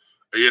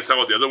 Are you going to talk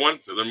about the other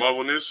one? The other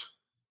Marvel news?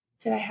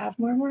 Did I have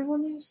more Marvel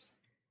news?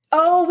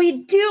 Oh,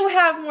 we do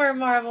have more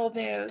Marvel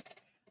news.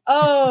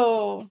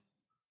 Oh,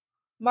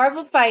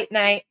 Marvel Fight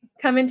Night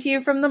coming to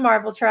you from the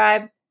Marvel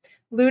Tribe.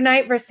 Lou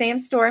Knight versus Sam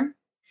Storm.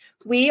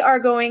 We are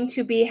going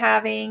to be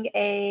having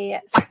a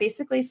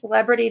basically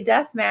celebrity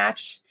death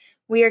match.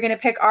 We are going to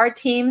pick our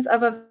teams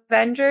of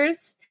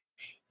Avengers,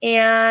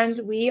 and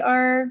we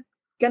are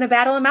going to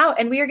battle them out.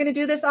 And we are going to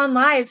do this on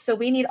live, so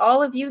we need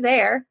all of you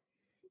there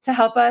to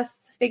help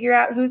us figure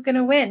out who's going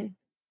to win.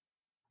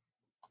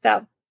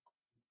 So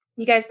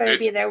you guys better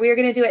be there. We are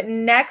going to do it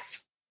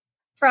next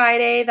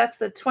Friday. That's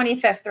the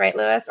 25th, right,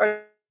 Lewis?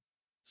 Or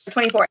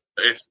 24th?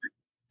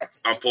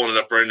 I'm pulling it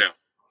up right now.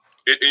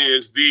 It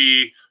is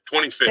the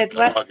 25th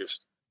of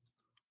August.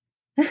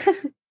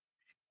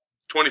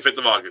 25th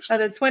of August. Oh,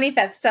 the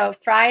 25th. So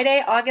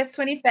Friday, August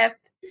 25th.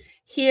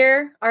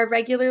 Here, our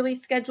regularly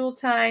scheduled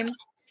time,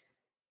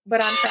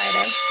 but on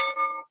Friday.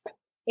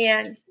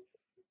 And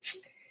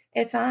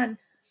it's on.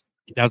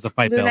 That was the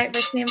fight Blue bell. Knight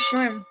versus Sam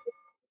Storm.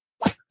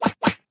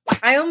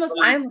 I almost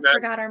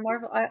forgot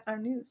our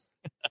news.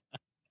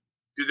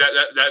 Dude,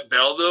 that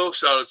bell though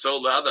sounded so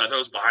loud that I thought it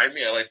was behind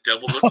me. I like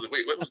double looked.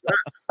 Wait, what was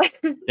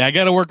that? Yeah, I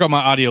got to work on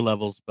my audio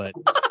levels, but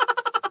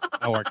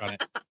I'll work on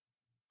it.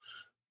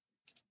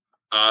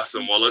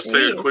 Awesome. Well, let's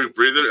take a quick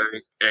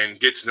breather and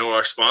get to know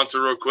our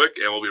sponsor real quick,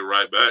 and we'll be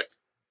right back.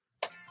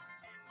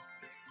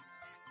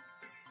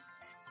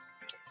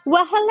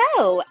 Well,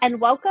 hello,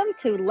 and welcome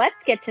to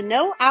Let's Get to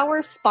Know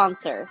Our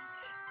Sponsor.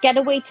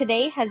 Getaway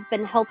Today has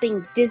been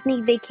helping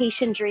Disney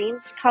vacation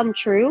dreams come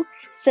true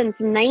since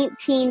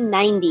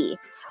 1990.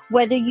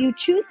 Whether you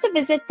choose to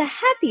visit the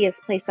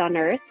happiest place on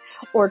earth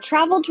or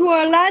travel to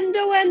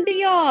Orlando and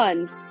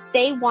beyond,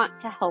 they want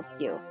to help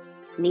you.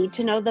 Need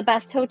to know the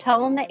best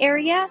hotel in the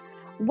area?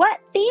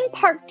 What theme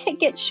park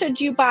ticket should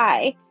you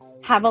buy?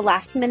 Have a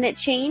last-minute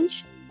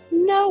change?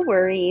 No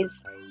worries.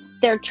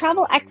 Their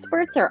travel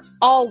experts are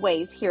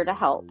always here to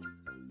help.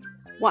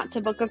 Want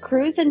to book a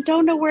cruise and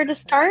don't know where to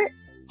start?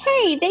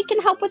 Hey, they can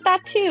help with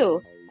that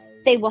too.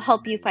 They will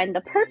help you find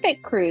the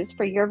perfect cruise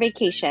for your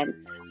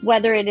vacation,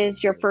 whether it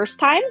is your first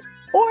time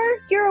or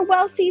you're a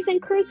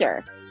well-seasoned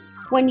cruiser.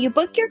 When you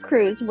book your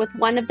cruise with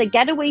one of the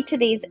Getaway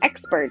Today's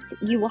experts,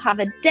 you will have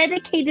a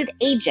dedicated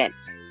agent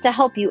to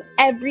help you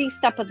every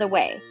step of the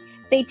way.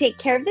 They take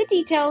care of the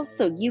details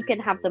so you can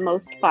have the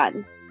most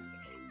fun.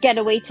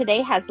 Getaway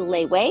Today has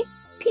layaway,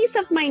 peace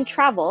of mind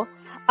travel,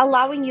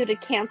 allowing you to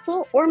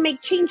cancel or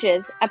make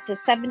changes up to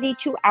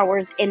 72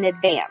 hours in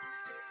advance.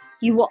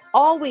 You will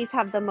always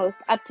have the most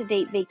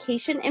up-to-date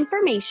vacation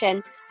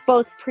information,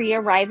 both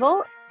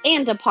pre-arrival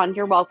and upon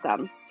your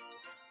welcome.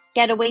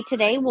 Getaway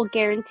Today will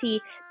guarantee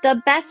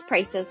the best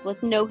prices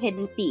with no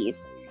hidden fees.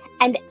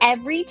 And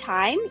every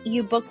time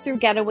you book through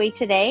Getaway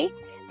Today,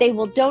 they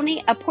will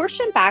donate a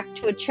portion back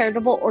to a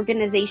charitable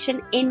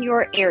organization in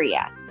your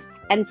area.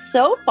 And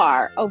so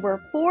far,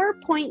 over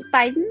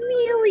 $4.5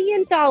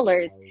 million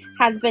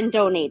has been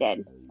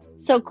donated.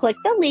 So click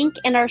the link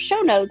in our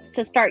show notes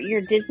to start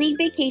your Disney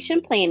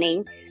vacation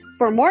planning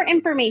for more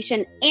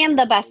information and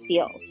the best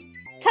deals.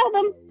 Tell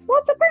them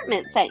Walt's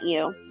Apartment sent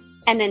you.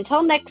 And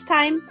until next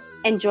time,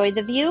 enjoy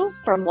the view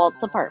from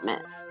Walt's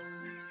Apartment.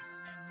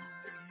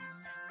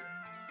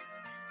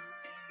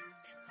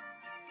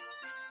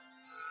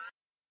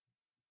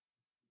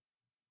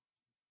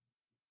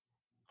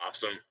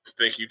 Awesome.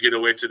 Thank you,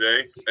 Getaway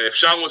Today. If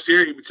Sean was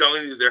here, he'd be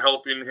telling you they're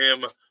helping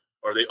him,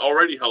 or they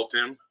already helped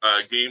him,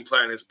 game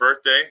plan his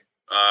birthday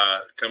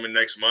coming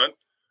next month.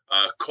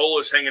 Cole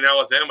is hanging out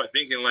with them, I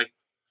think, in like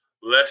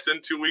less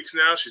than 2 weeks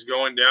now. She's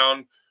going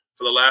down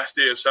for the last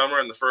day of summer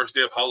and the first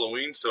day of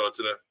Halloween, so it's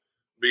going to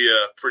be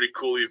a pretty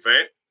cool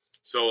event.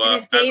 So,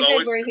 and if David as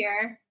always, were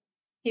here,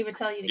 he would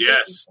tell you to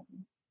yes.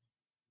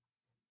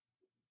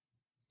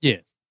 Yeah.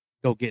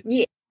 Go get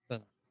it. Yeah.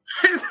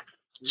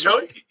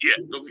 Joey? Yeah,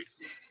 go get it.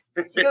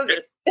 Go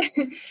get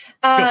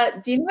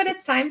do you know what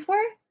it's time for?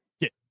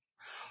 Yeah.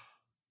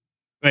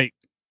 Wait.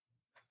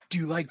 Do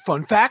you like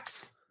fun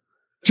facts?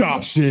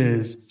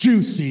 Josh's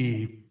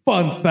juicy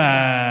fun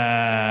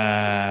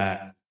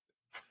fact.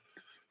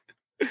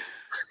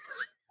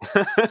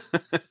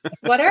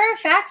 What are our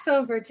facts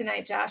over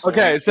tonight, Josh?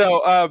 Okay, so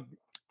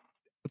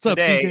What's up,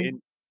 today TJ?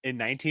 in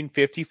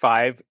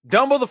 1955,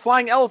 Dumbo the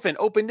Flying Elephant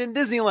opened in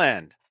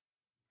Disneyland.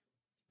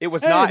 It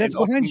was not that's an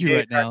behind opening you day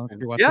right now. attraction. If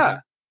you're watching Yeah.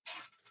 it.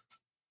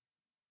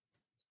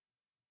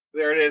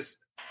 There it is.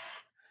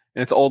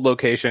 In its old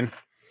location.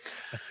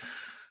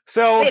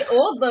 So Wait,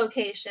 old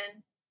location.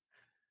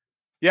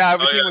 yeah,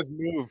 everything was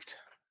moved.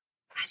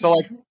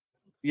 So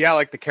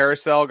like the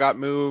carousel got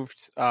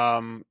moved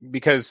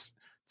because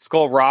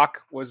Skull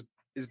Rock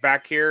is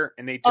back here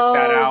and they took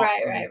that out.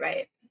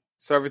 Right.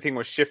 So everything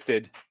was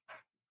shifted.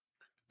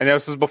 And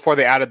this was before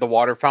they added the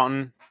water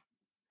fountain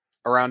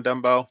around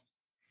Dumbo.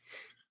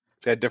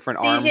 They had different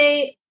arms.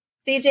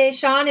 CJ,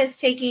 Sean is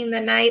taking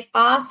the night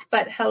off,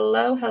 but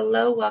hello,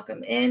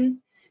 welcome in.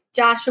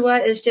 Joshua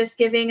is just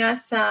giving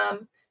us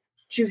some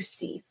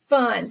juicy,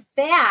 fun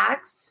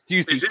facts.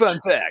 Juicy fun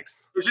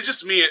facts. Is it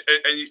just me?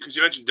 And because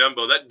you mentioned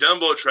Dumbo, that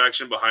Dumbo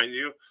attraction behind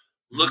you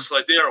looks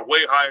like they are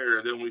way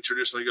higher than we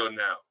traditionally go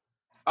now.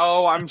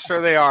 Oh, I'm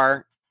sure they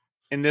are.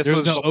 And this There's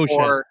was no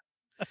before.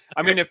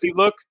 I mean, if you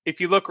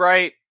look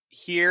right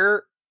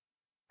here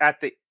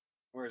at the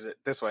where is it?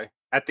 This way.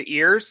 At the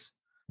ears,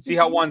 see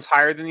how one's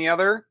higher than the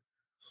other?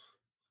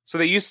 So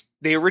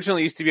they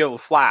originally used to be able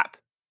to flap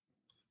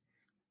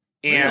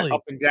and Really?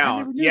 up and down.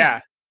 never knew.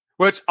 Yeah.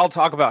 Which I'll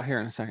talk about here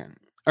in a second.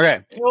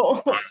 Okay.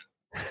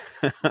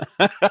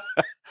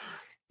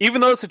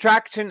 Even though this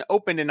attraction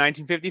opened in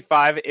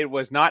 1955, it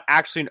was not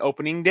actually an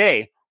opening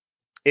day.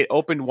 It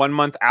opened 1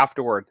 month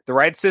afterward. The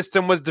ride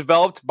system was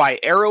developed by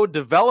Aero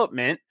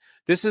Development.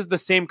 This is the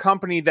same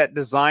company that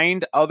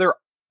designed other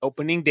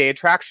opening day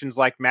attractions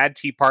like Mad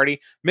Tea Party,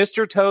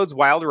 Mr. Toad's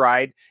Wild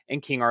Ride,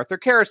 and King Arthur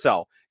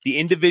Carousel. The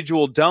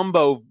individual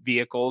Dumbo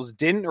vehicles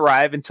didn't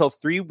arrive until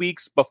 3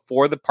 weeks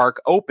before the park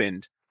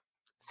opened.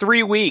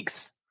 3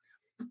 weeks.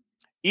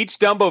 Each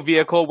Dumbo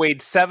vehicle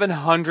weighed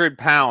 700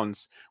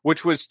 pounds,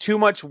 which was too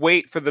much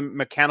weight for the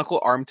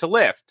mechanical arm to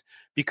lift.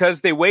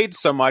 Because they weighed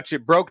so much,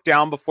 it broke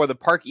down before the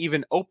park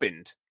even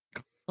opened.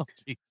 Oh,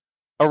 geez.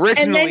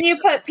 Originally, And then you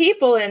put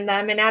people in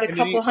them and add a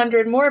couple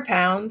hundred more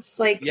pounds.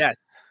 Like, yes.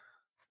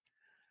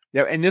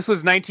 Yeah, and this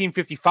was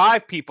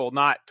 1955 people,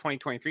 not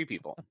 2023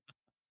 people.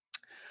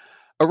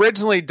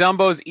 Originally,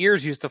 Dumbo's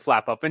ears used to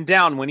flap up and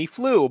down when he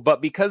flew,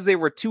 but because they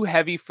were too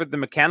heavy for the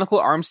mechanical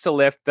arms to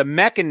lift, the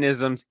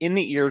mechanisms in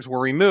the ears were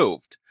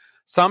removed.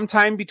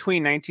 Sometime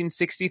between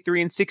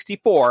 1963 and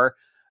 64,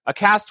 a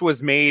cast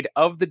was made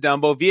of the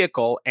Dumbo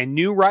vehicle, and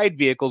new ride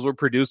vehicles were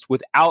produced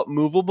without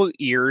movable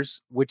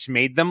ears, which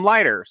made them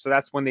lighter. So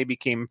that's when they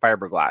became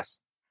fiberglass.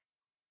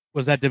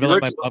 Was that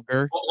developed by Bob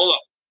Gurr? Hold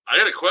up. I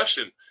got a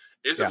question.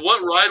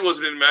 What ride was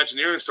it in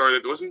Imagineering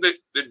story? Wasn't the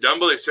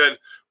Dumbo? They said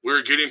we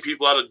were getting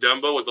people out of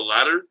Dumbo with a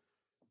ladder.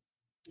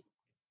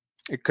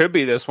 It could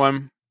be this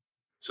one.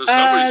 So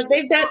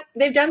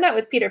they've done that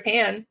with Peter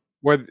Pan,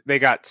 where they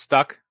got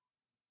stuck.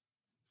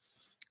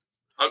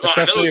 I know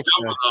it's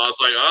Dumbo, I was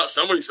like,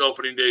 somebody's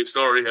opening day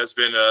story has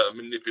been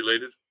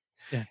manipulated.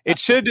 Yeah. It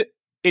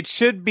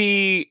should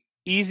be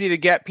easy to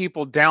get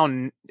people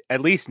down, at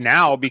least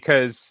now,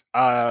 because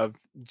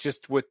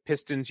just with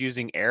pistons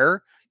using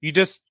air, you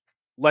just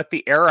let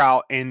the air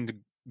out and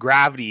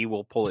gravity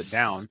will pull it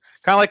down.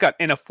 Kind of like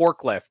in a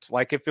forklift.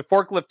 Like if the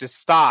forklift is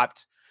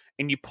stopped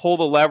and you pull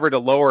the lever to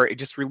lower, it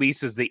just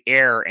releases the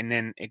air and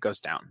then it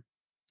goes down.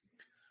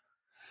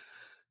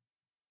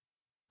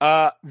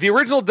 The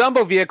original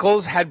Dumbo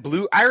vehicles had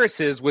blue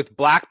irises with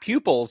black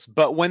pupils,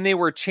 but when they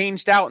were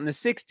changed out in the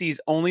 60s,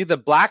 only the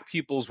black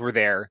pupils were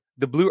there.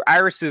 The blue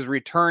irises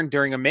returned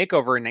during a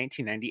makeover in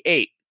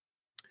 1998.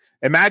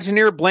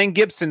 Imagineer Blaine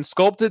Gibson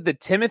sculpted the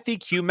Timothy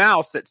Q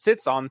mouse that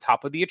sits on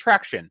top of the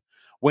attraction.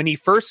 When he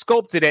first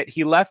sculpted it,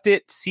 he left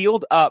it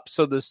sealed up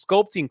so the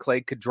sculpting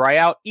clay could dry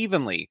out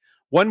evenly.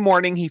 One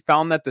morning, he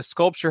found that the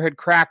sculpture had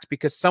cracked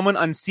because someone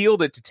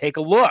unsealed it to take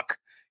a look.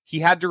 He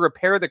had to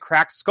repair the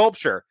cracked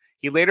sculpture.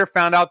 He later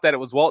found out that it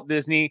was Walt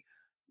Disney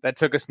that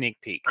took a sneak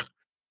peek.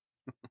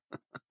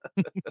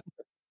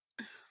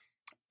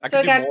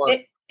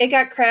 It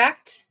got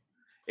cracked?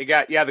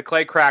 The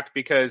clay cracked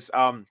because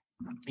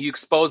you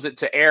expose it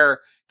to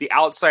air. The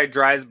outside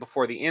dries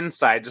before the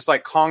inside, just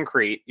like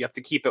concrete. You have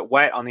to keep it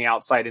wet on the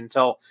outside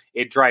until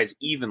it dries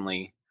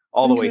evenly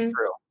all the way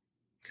through.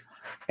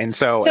 And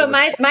so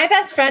my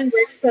best friend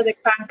works for the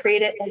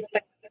concrete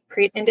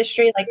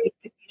industry, like the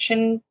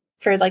education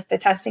for like the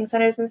testing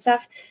centers and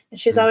stuff. And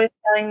she's always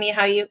telling me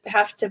how you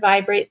have to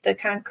vibrate the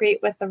concrete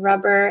with the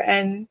rubber,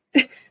 and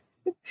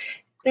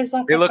there's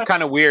lots. They look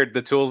kind of weird,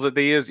 the tools that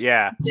they use.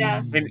 Yeah.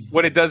 And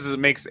what it does is it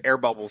makes air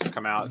bubbles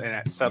come out and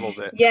it settles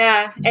it.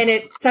 Yeah, and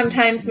it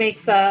sometimes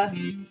makes a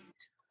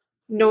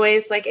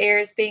noise like air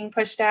is being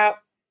pushed out.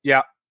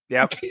 Yeah.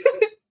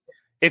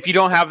 If you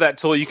don't have that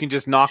tool, you can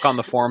just knock on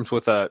the forms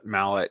with a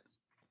mallet,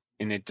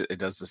 and it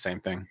does the same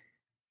thing.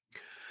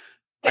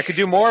 I could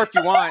do more if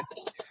you want.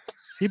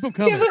 Keep them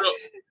coming. Give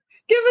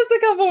us a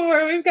couple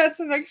more. We've got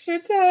some extra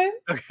time.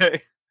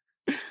 Okay.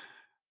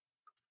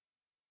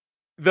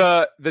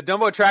 The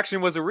Dumbo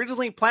attraction was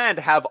originally planned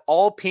to have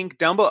all pink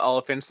Dumbo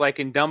elephants, like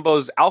in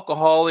Dumbo's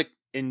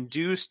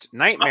alcoholic-induced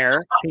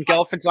nightmare, pink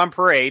elephants on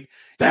parade.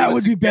 That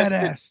would be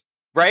badass.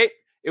 Right?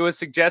 It was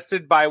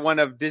suggested by one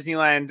of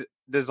Disneyland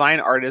design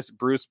artist,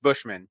 Bruce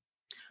Bushman.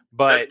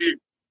 But that'd be a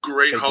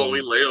great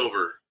Halloween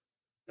layover.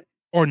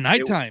 Or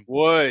nighttime. It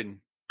would.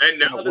 And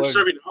now they're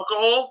serving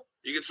alcohol?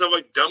 You can sell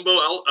like Dumbo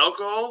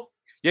alcohol?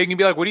 Yeah, you can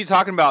be like, what are you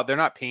talking about? They're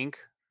not pink.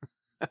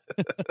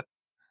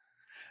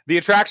 The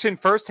attraction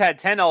first had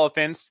 10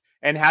 elephants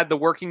and had the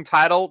working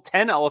title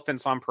 10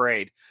 Elephants on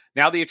Parade.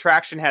 Now the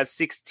attraction has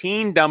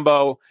 16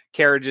 Dumbo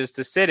carriages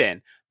to sit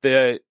in.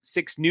 The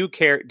 6 new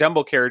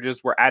Dumbo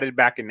carriages were added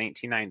back in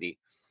 1990.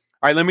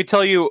 All right, let me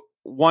tell you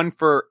one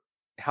for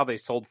how they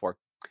sold for.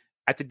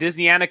 At the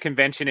Disneyana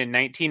convention in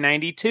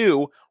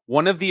 1992,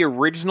 one of the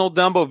original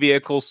Dumbo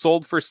vehicles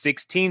sold for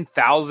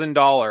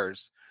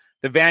 $16,000.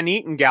 The Van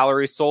Eaton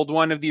Gallery sold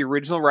one of the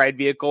original ride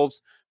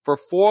vehicles for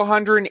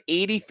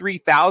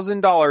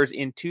 $483,000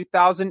 in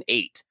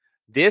 2008.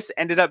 This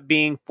ended up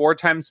being 4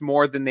 times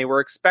more than they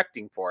were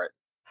expecting for it.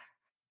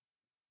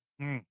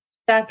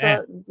 That's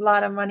a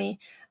lot of money.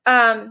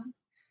 CJ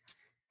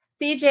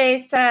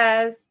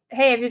says,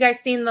 hey, have you guys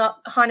seen the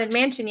Haunted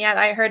Mansion yet?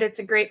 I heard it's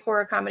a great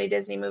horror comedy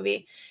Disney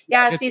movie.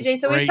 Yeah, it's CJ.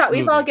 So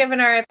we've all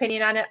given our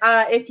opinion on it.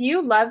 If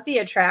you love the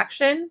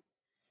attraction,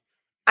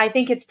 I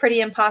think it's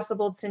pretty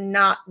impossible to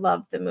not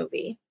love the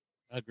movie.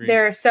 Agreed.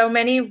 There are so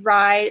many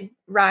ride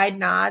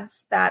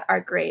nods that are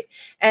great.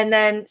 And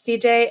then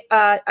CJ,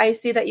 I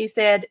see that you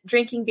said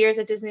drinking beers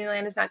at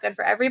Disneyland is not good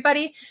for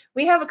everybody.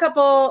 We have a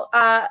couple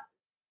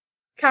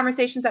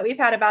conversations that we've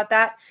had about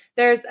that.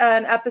 There's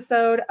an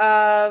episode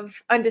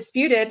of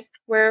Undisputed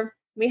where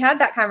we had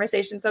that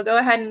conversation. So go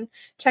ahead and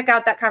check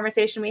out that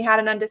conversation we had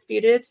in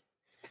Undisputed.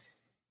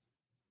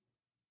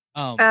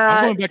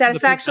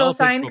 Satisfactual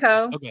Sign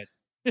Co.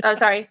 Oh,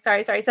 sorry.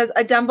 It says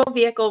a Dumbo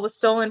vehicle was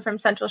stolen from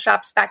Central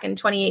Shops back in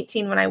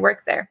 2018 when I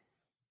worked there.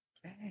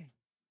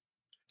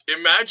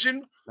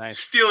 Imagine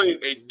stealing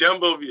a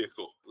Dumbo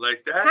vehicle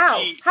like that. How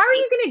are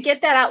you going to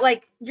get that out?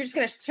 Like, you're just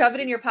going to shove it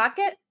in your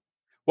pocket?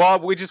 Well,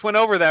 we just went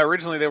over that.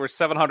 Originally, they were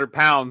 700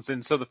 pounds,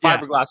 and so the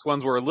fiberglass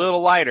ones were a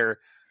little lighter.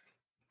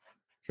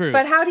 True.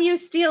 But how do you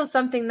steal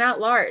something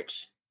that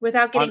large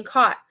without getting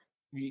caught?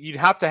 You'd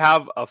have to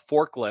have a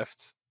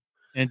forklift.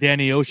 And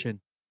Danny Ocean.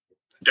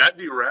 That'd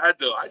be rad,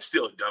 though. I'd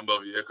steal a Dumbo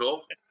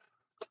vehicle.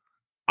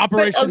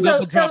 Operation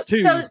Double Drop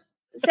 2. So,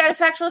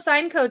 Satisfactual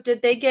Sign Code,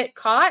 did they get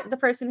caught? The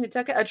person who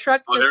took it? A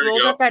truck just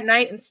rolled up at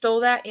night and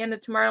stole that and a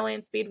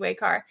Tomorrowland Speedway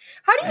car.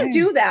 How do you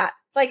do that?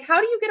 Like, how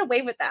do you get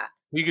away with that?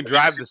 You can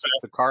drive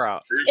the car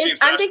out.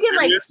 I'm thinking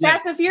like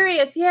Fast and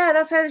Furious. Yeah,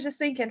 that's what I was just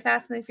thinking.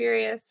 Fast and the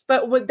Furious.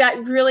 But would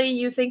that really,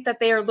 you think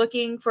that they are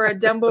looking for a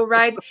Dumbo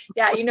ride?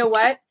 Yeah, you know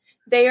what?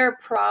 They are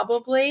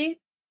probably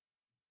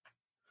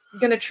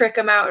going to trick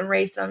them out and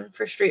race them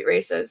for street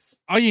races.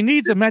 All you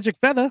need is a magic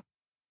feather.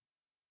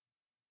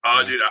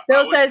 Oh, dude.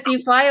 Bill says you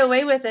fly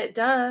away with it.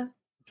 Duh.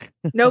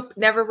 Nope,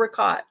 never were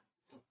caught.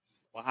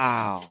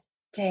 Wow.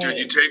 Dang.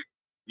 Dude,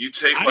 you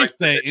take I like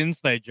say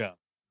inside job.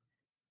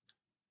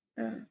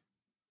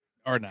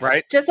 Or not.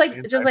 Right? Just like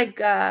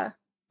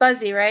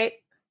Buzzy, right?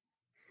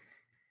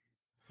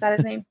 Is that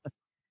his name?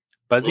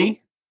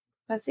 Buzzy?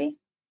 Buzzy?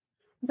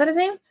 Is that his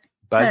name?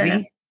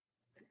 Buzzy?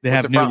 They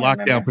have new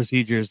lockdown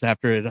procedures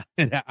after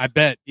it. I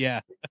bet,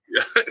 yeah.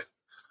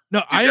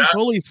 No, I am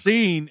totally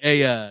seeing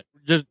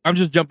I'm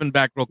just jumping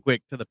back real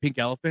quick to the pink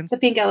elephants. The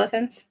pink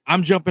elephants.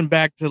 I'm jumping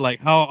back to like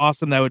how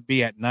awesome that would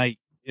be at night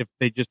if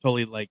they just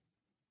totally like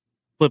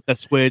flipped the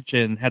switch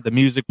and had the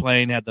music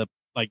playing, had the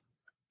like.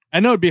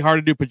 I know it'd be hard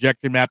to do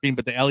projection mapping,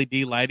 but the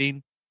LED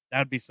lighting, that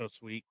would be so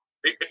sweet.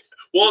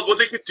 Well, what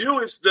they could do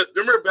is that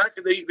remember back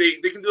they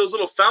can do those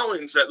little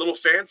fountains, that little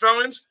fan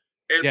fountains,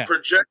 and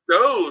project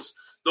those.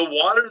 The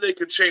water, they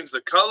could change the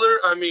color.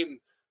 I mean,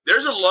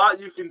 there's a lot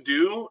you can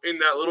do in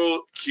that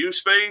little queue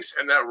space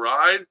and that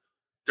ride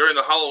during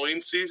the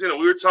Halloween season, and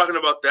we were talking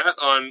about that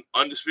on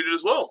Undisputed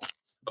as well.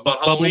 About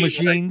bubble Halloween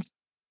machines.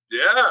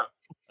 Yeah,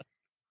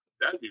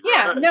 that'd be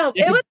rad. No,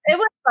 it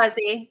was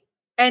Buzzy.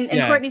 And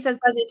Courtney says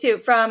Buzzy too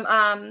from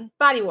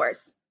Body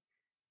Wars,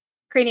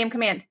 Cranium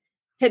Command.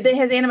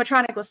 His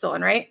animatronic was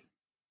stolen, right?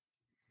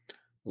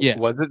 Yeah.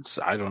 Was it?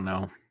 I don't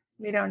know.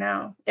 We don't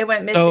know. It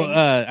went missing. So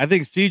I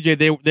think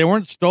CJ, they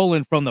weren't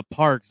stolen from the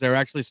parks. They were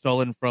actually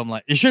stolen from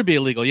like, it should be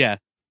illegal, yeah,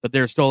 but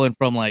they're stolen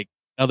from like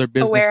other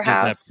businesses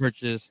that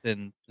purchased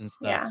and stuff.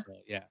 Yeah. So,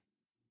 yeah.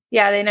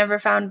 Yeah, they never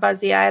found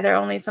Buzzy either.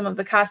 Only some of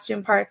the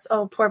costume parts.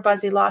 Oh, poor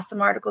Buzzy lost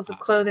some articles of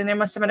clothing. There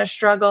must have been a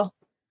struggle.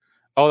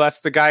 Oh,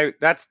 that's the guy.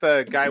 That's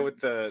the guy with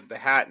the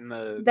hat and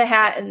the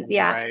hat and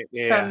right?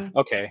 Yeah.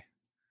 Okay.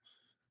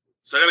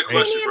 So I got a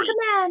question for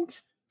you.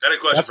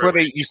 That's where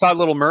you saw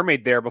Little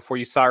Mermaid there before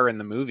you saw her in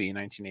the movie in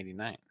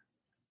 1989.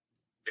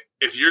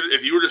 If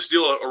you were to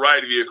steal a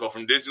ride vehicle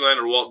from Disneyland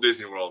or Walt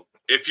Disney World,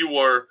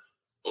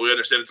 we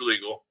understand it's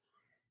illegal.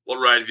 What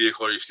ride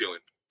vehicle are you stealing?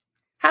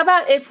 How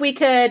about if we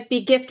could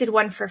be gifted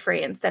one for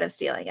free instead of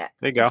stealing it?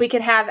 There you go. If we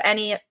could have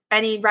any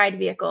ride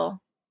vehicle,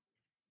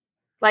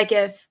 like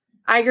if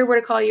Iger were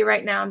to call you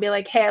right now and be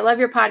like, "Hey, I love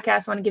your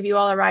podcast. I want to give you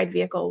all a ride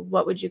vehicle."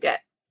 What would you get?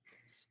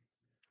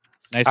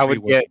 Nice. I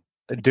would get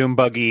a Doom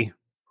buggy.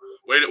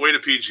 Way to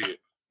PG it.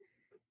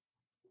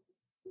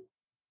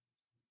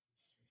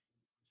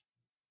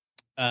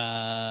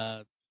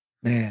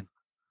 Man,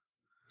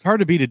 it's hard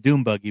to beat a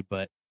Doom buggy,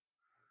 but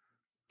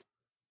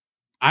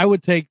I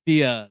would take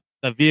the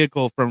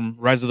vehicle from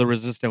Rise of the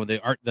Resistance with the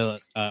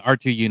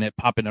R2 unit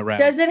popping around.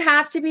 Does it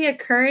have to be a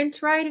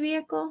current ride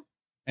vehicle?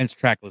 And it's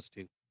trackless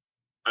too.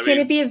 Can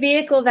it be a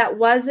vehicle that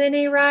wasn't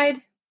a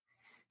ride?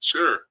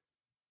 Sure.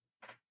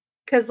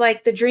 Because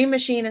like the Dream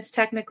Machine is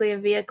technically a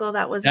vehicle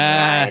that was a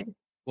ride.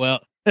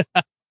 Well,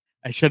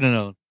 I should have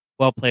known.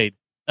 Well played.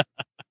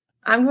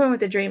 I'm going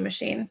with the Dream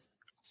Machine.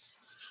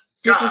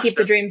 You can keep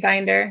the Dream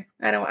Finder.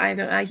 I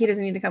don't. He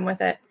doesn't need to come with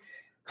it.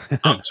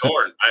 I'm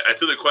torn. I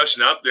threw the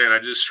question out there and I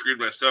just screwed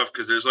myself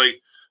because there's like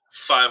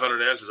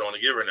 500 answers I want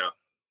to give right now.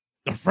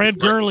 The Fred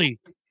Gurley.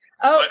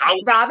 Oh,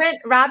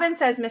 Robin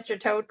says Mr.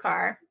 Toad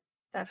Car.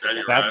 That's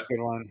a good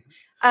one.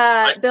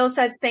 Bill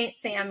said Saint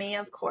Sammy,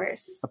 of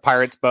course. A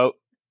pirate's boat.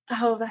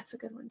 Oh, that's a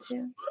good one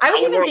too. I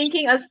was even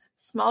thinking a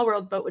Small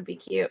World boat would be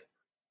cute.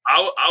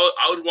 I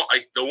would want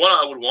the one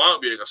I would want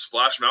would be like a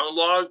Splash Mountain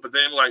log, but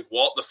then like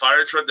Walt, the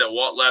fire truck that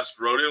Walt last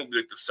rode in would be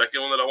like the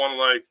second one that I want to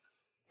like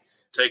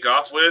take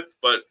off with.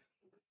 But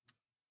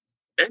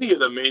any of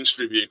the Main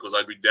Street vehicles,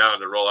 I'd be down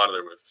to roll out of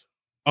there with.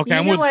 Okay,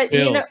 I'm with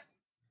Bill.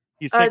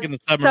 He's taking the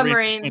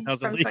submarine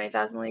from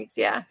 20,000 Leagues.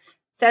 Yeah.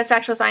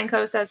 Satisfactual Sign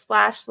Co. says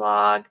Splash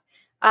Log.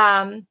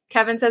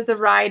 Kevin says the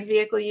ride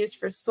vehicle used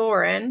for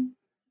Soarin'.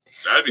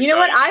 That'd be you know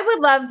what? I would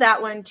love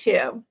that one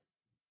too.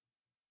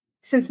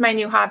 since my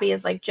new hobby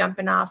is like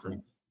jumping off of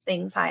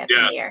things high up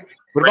in the air.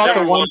 What about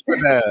Right. the one for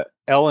the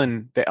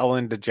Ellen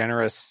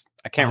DeGeneres?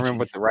 I can't remember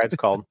what the ride's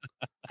called.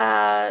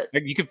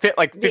 You could fit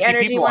like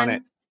 50 people on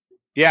it.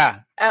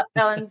 Yeah.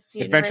 Ellen's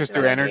Adventures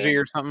Through Energy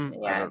or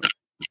something. Yeah.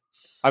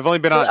 I've only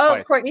been on it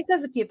twice. Courtney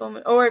says the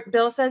people, or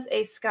Bill says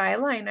a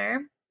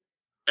Skyliner.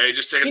 Hey,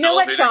 just take. You know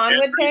what Sean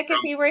would pick if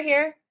he were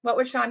here? What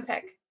would Sean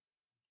pick?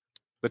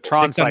 The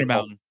Tron Big Thunder Cycle.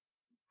 Mountain.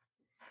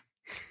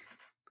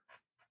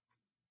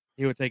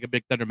 He would take a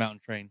Big Thunder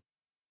Mountain train.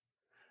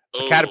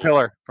 The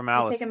Caterpillar from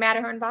I'll Alice. take a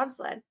Matterhorn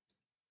bobsled.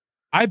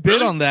 I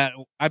bid on that.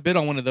 I bid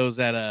on one of those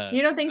at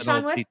You don't think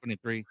Sean would?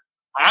 T23.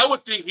 I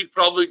would think he'd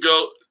probably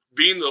go,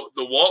 being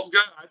the Walt guy,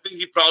 I think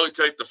he'd probably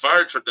take the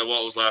fire truck that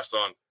Walt was last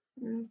on.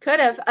 Could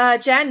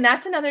have. Jen,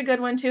 that's another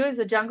good one too, is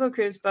the Jungle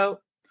Cruise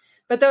boat.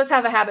 But those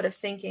have a habit of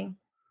sinking.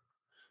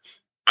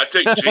 I'd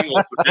take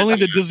Jingles. Only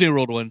the Disney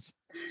World ones.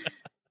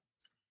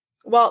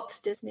 Walt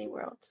Disney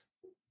World.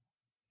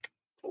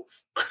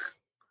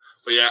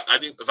 But yeah, I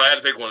think if I had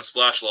to pick one,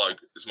 Splash Log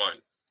is mine.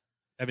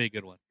 That'd be a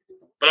good one.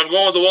 But I'm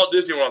going with the Walt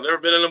Disney World. I've never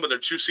been in them, but they're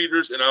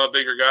 2-seaters, and I'm a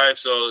bigger guy,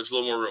 so there's a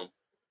little more room.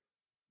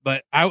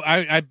 But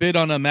I bid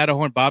on a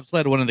Matterhorn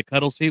bobsled, one of the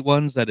cuddle seat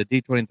ones at a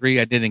D23.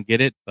 I didn't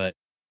get it, but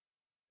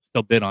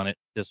still bid on it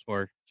just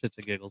for shits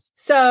and giggles.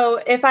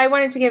 So if I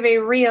wanted to give a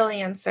real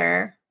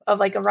answer of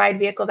like a ride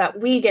vehicle that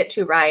we get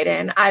to ride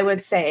in, I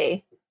would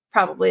say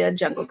probably a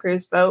Jungle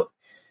Cruise boat.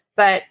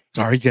 But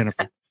sorry,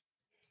 Jennifer.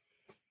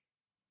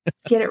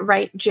 Get it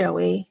right,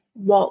 Joey.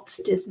 Walt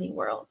Disney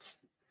World.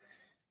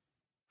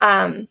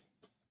 Yeah,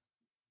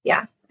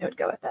 I would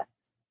go with that.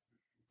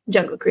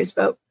 Jungle Cruise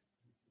boat.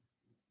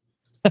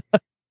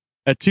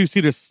 A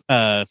 2-seater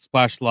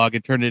splash log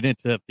and turn it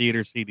into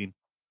theater seating.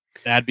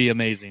 That'd be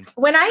amazing.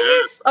 When I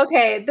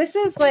use this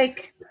is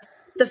like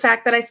the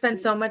fact that I spend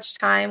so much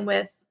time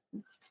with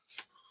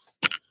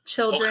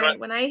children. Okay.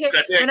 When I hear,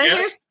 Can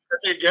I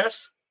take a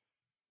guess?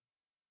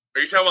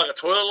 Are you talking about a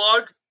toilet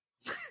log?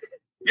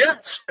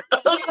 Yes.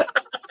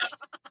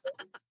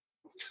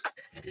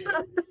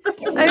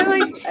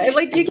 I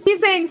like you keep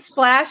saying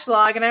splash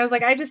log, and I was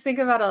like, I just think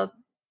about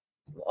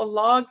a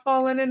log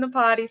falling in the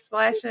potty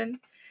splashing.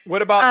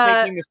 What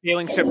about taking the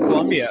sailing ship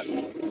Columbia?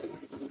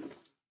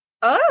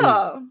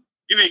 Oh.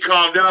 You need to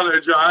calm down there,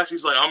 Josh.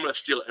 He's like, I'm going to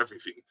steal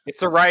everything.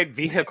 It's a ride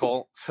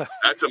vehicle. So.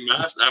 That's a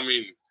mess. I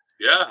mean,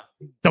 yeah.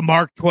 The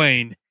Mark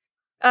Twain.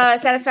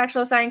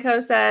 Satisfactual Sign Co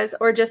says,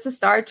 or just the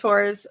Star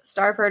Tours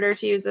Star Perder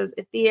to use as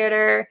a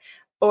theater,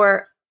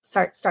 or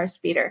Star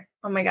Speeder.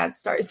 Oh my God,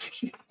 Star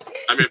Speeder.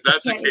 I mean, if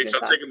that's the case,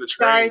 I'm taking the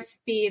train. Star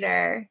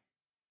Speeder.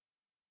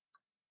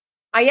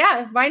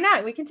 Yeah, why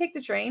not? We can take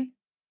the train.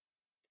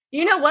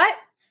 You know what?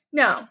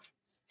 No.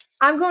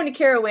 I'm going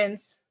to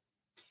Carowinds,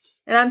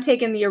 and I'm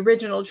taking the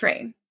original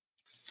train.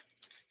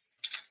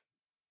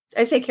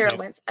 I say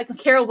Carowinds.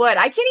 Carolwood.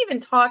 I can't even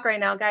talk right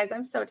now, guys.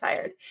 I'm so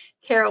tired.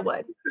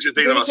 Carolwood. Because you're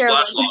thinking about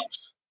splash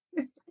logs.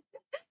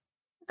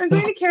 I'm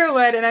going to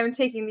Carolwood, and I'm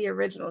taking the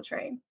original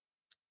train.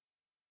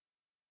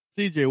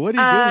 CJ, what are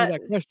you doing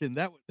with that question?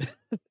 That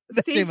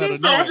came out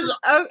of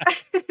nowhere.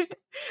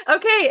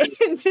 Okay,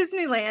 in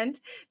Disneyland,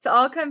 to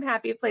all come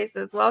happy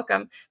places,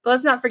 welcome. But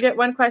let's not forget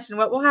one question.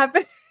 What will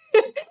happen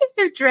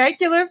if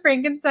Dracula,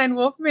 Frankenstein,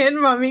 Wolfman,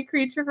 Mummy,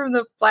 creature from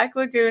the Black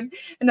Lagoon,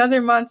 and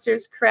other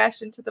monsters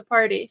crash into the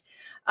party?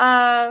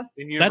 That's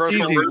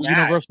easy.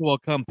 Universal will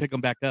come pick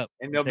them back up.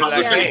 And they'll be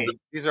like, hey,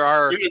 these are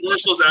our...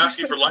 Universal's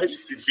asking for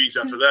licensing fees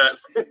after that.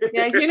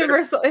 Yeah,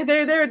 Universal.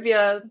 There would be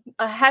a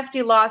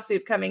hefty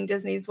lawsuit coming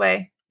Disney's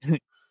way.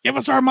 Give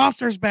us our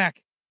monsters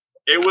back.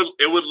 It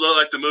would look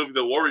like the movie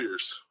The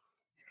Warriors.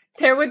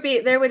 There would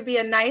be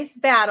a nice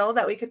battle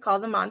that we could call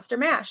the Monster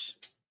Mash.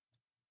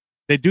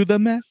 They do the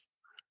mash?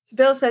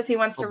 Bill says he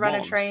wants to run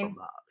a train.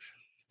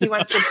 He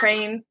wants to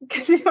train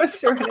because he wants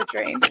to run a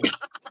train.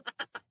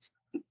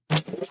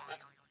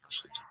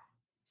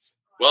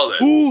 Well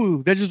then.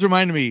 Ooh, that just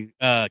reminded me.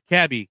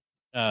 Cabby,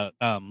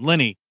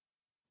 Lenny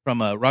from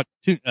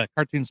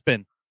Cartoon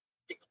Spin.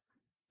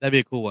 That'd be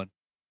a cool one.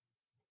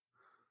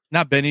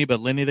 Not Benny,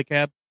 but Lenny the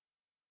cab.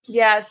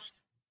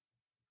 Yes.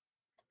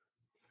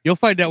 You'll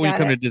find out when you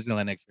come to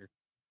Disneyland next year.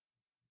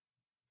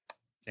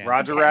 Damn.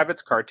 Roger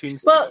Rabbit's Cartoon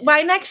Spin. Well,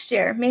 by next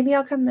year. Maybe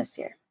I'll come this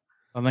year.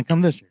 Well, then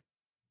come this year.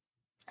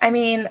 I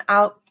mean,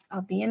 I'll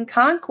be in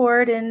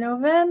Concord in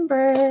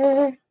November.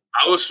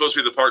 I was supposed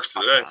to be at the parks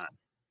today.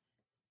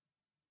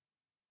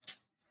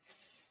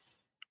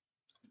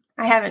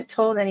 I haven't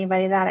told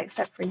anybody that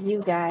except for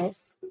you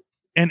guys.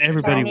 And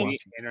everybody watching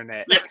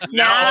internet.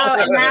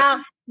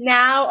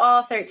 Now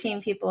all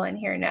 13 people in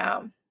here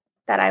know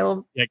that I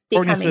will be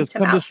Courtney coming says, to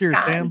come Mouse this year,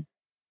 Con. Sam.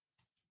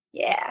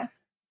 Yeah.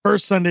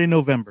 First Sunday in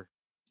November.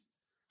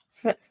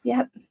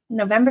 Yep.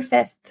 November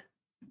 5th.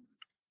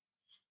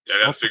 Yeah,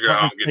 I got to figure out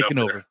how I'm getting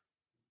up there.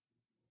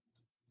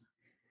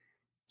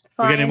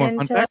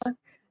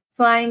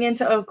 Flying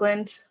into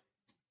Oakland.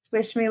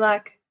 Wish me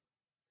luck.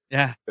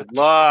 Yeah. Good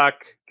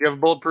luck. Do you have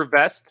a bulletproof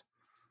vest?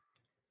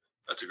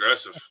 That's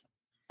aggressive.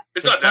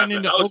 It's not that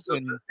bad.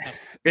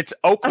 It's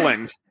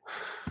Oakland.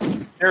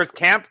 there's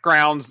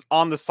campgrounds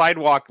on the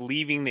sidewalk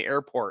leaving the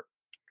airport.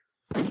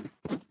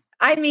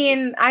 I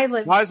mean, I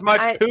live Not as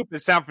much poop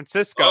as San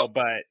Francisco,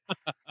 but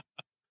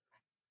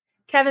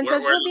Kevin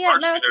says where we'll be the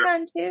at parks be there?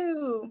 MouseCon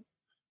too.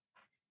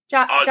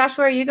 Josh,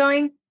 where are you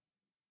going?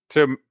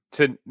 to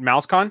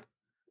MouseCon.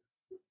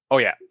 Oh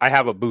yeah, I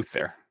have a booth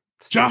there.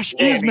 Josh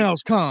is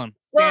MouseCon.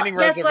 Standing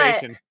Well, guess what?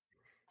 reservation.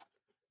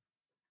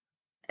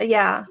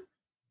 Yeah,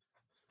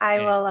 I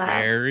will.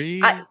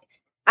 Harry.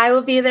 I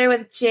will be there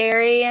with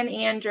Jerry and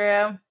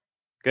Andrew.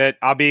 Good.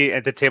 I'll be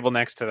at the table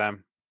next to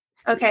them.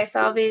 Okay,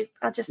 so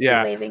I'll just be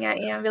waving at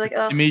you and be like,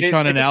 oh, me,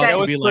 Sean, and Alex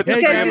will be like,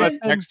 hey, guys. us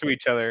next to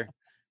each other.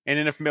 And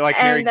then if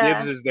Mary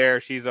Gibbs is there,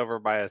 she's over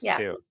by us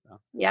too. So.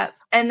 Yeah.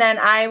 And then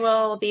I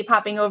will be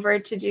popping over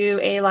to do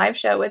a live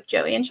show with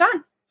Joey and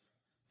Sean.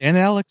 And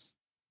Alex.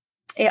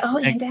 Yeah,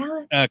 and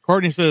Alex.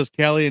 Courtney says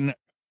Callie and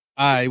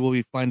I will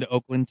be flying to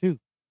Oakland too.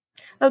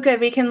 Oh, good.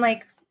 We can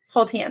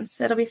hold hands.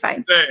 It'll be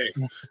fine. Hey,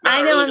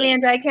 I know, really.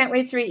 Amanda. I can't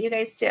wait to meet you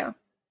guys too.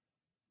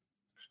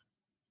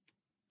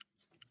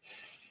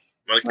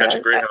 I'm gonna catch a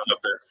Greyhound up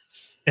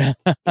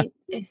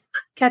there.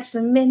 Catch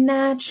the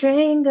midnight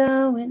train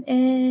going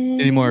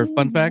in. Any more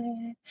fun facts?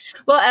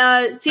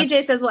 Well,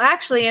 CJ says, well,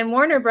 actually, in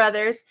Warner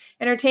Brothers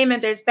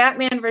Entertainment, there's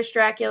Batman vs.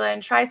 Dracula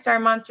and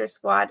TriStar Monster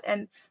Squad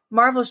and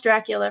Marvel's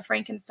Dracula,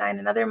 Frankenstein,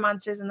 and other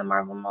monsters in the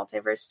Marvel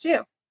multiverse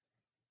too.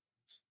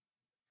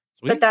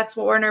 Sweet. But that's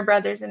Warner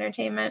Brothers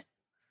Entertainment.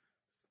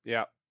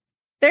 Yeah.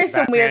 There's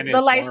some Batman weird. The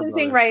is licensing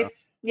Warner Brothers,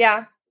 rights.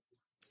 Yeah.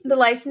 The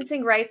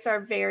licensing rights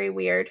are very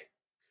weird.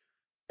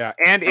 Yeah,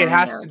 and it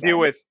has to Jen. do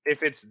with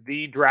if it's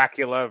the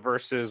Dracula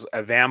versus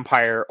a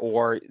vampire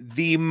or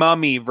the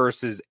mummy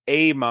versus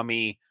a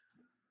mummy.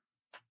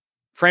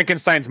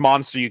 Frankenstein's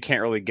monster you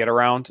can't really get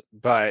around,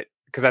 but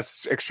because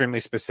that's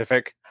extremely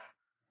specific.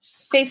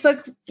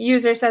 Facebook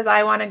user says,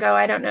 I want to go.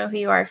 I don't know who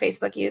you are,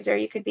 Facebook user.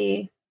 You could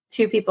be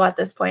 2 people at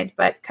this point,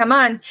 but come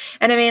on.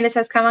 And Amanda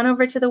says, come on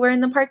over to the We're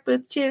in the Park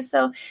booth too.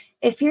 So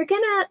if you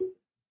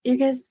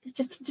guys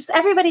just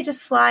everybody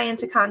just fly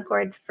into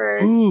Concord for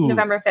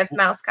November 5th,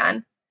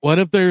 MouseCon. What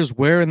if there's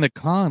Where in the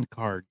Con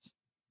cards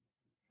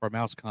for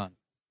MouseCon?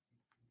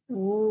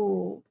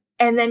 Ooh.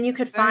 And then you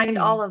could find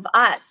all of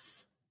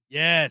us.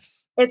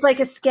 Yes. It's like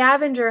a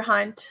scavenger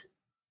hunt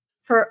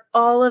for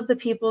all of the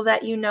people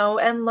that you know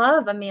and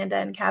love, Amanda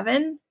and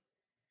Kevin.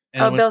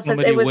 And Bill says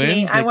it was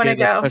me. I want to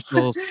go.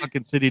 Special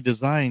Sunken City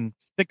design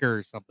sticker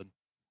or something.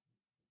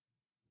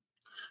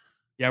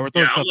 Yeah, we're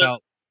throwing stuff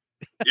out.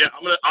 Yeah,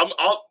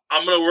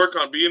 I'm gonna work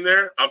on being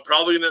there. I'm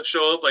probably gonna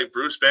show up like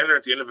Bruce Banner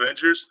at the end of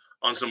Avengers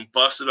on some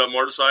busted up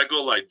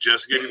motorcycle, like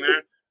just getting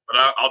there.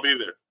 But I'll be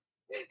there.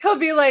 He'll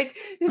be like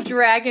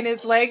dragging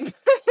his leg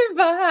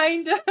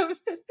behind him.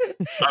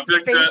 His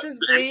face is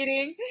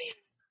bleeding.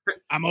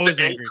 I'm always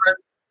angry.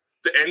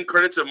 The end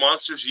credits of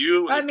Monsters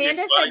U. Amanda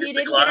said you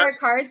didn't get our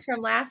cards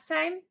from last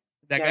time.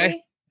 That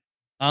guy?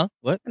 Huh?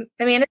 What?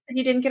 Amanda said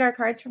you didn't get our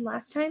cards from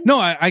last time. No,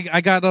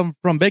 I got them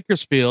from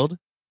Bakersfield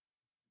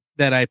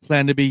that I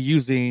plan to be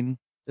using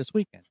this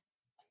weekend.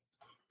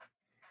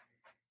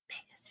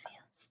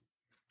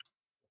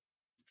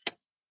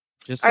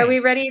 Just Are we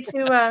ready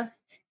to?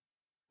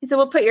 He said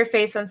we'll put your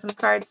face on some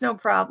cards. No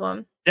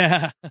problem.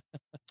 Yeah.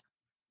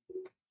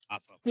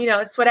 Awesome.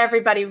 It's what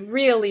everybody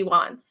really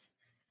wants.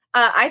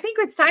 I think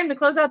it's time to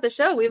close out the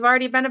show. We've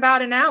already been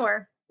about an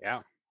hour.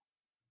 Yeah.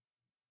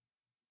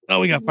 Oh,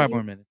 we got 5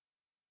 more minutes.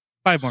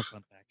 5 more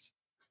fun facts.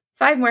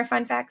 5 more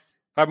fun facts.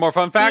 5 more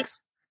fun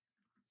facts?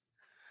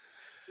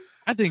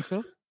 I think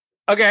so.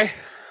 Okay.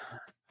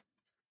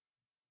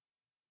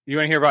 You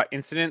want to hear about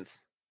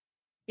incidents?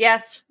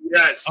 Yes.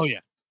 Yes. Oh yeah.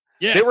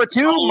 Yeah. There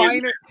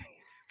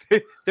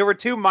were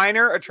two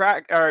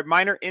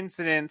minor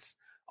incidents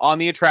on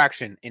the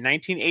attraction. In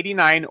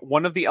 1989,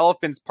 one of the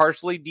elephants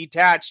partially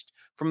detached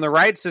from the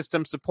ride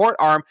system support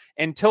arm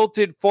and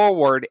tilted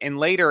forward, and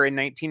later in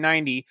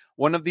 1990,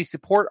 one of the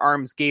support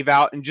arms gave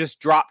out and just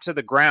dropped to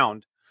the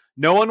ground.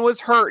 No one was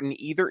hurt in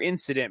either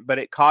incident, but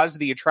it caused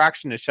the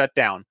attraction to shut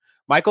down.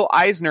 Michael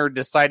Eisner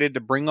decided to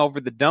bring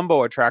over the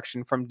Dumbo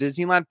attraction from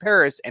Disneyland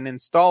Paris and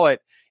install it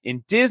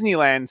in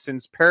Disneyland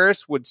since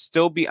Paris would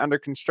still be under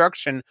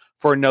construction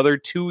for another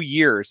 2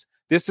 years.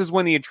 This is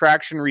when the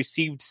attraction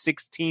received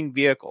 16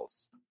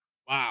 vehicles.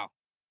 Wow.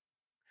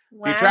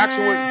 The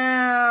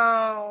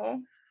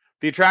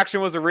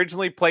attraction was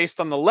originally placed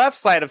on the left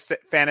side of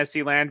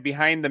Fantasyland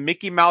behind the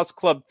Mickey Mouse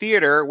Club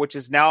Theater, which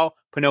is now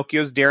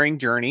Pinocchio's Daring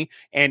Journey,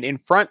 and in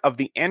front of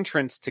the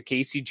entrance to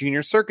Casey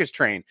Jr. Circus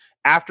Train.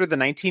 After the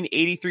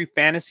 1983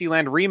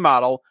 Fantasyland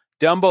remodel,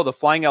 Dumbo the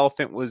Flying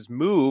Elephant was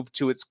moved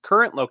to its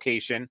current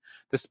location,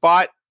 the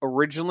spot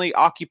originally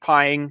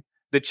occupying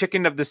the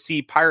Chicken of the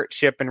Sea pirate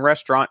ship and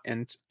restaurant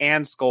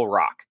and Skull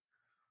Rock.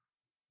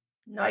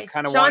 Nice.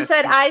 Sean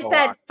said, I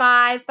said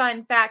 5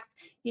 fun facts.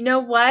 You know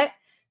what,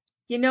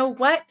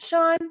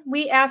 Sean?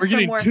 We asked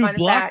for more 2 fun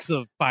blocks facts.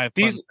 of 5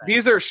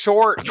 These are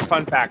short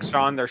fun facts,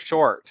 Sean. They're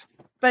short.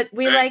 But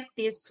we like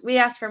these. We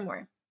asked for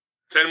more.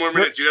 10 more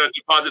minutes. You got to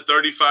deposit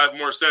 35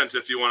 more cents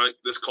if you want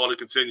this call to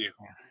continue.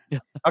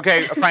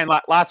 Okay, fine.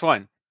 Last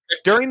one.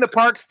 During the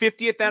park's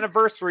 50th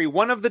anniversary,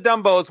 one of the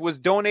Dumbos was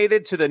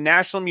donated to the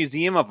National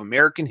Museum of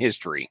American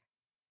History.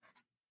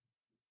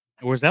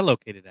 Where's that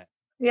located at?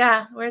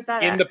 Yeah, where's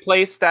that In at? the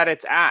place that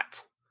it's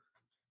at.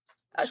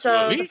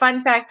 So the Sweet.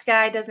 fun fact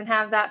guy doesn't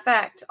have that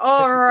fact.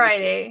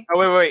 Alrighty.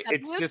 Oh, wait. A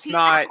It's blue just tea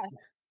not apple.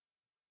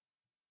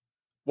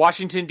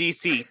 Washington,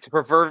 D.C.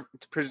 to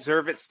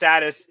preserve its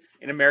status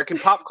in American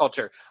pop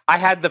culture. I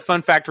had the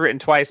fun fact written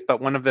twice,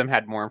 but one of them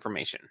had more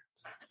information.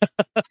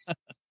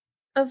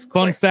 Of Fun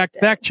course fact, it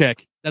did. fact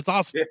check. That's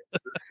awesome.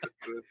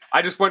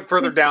 I just went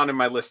further down in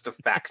my list of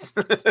facts.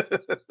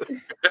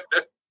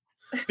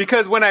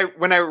 Because when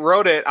I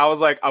wrote it, I was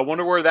like, I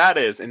wonder where that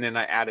is, and then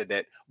I added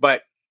it.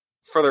 But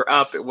further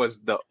up, it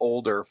was the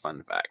older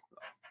fun fact.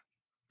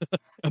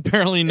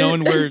 Apparently,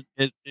 knowing where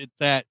it's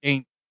at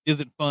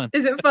isn't fun.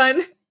 Is it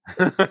fun?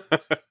 That's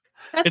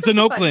It's the in fun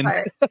Oakland.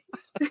 part.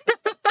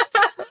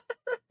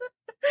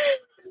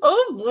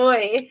 Oh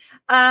boy.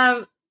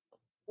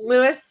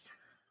 Lewis,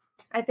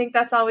 I think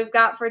that's all we've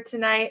got for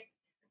tonight.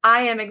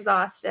 I am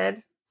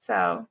exhausted.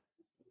 So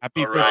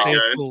Happy All first right, day of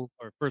guys. school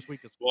or first week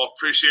of school. Well,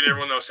 appreciate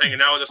everyone that was hanging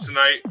out with us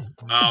tonight.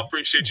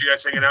 Appreciate you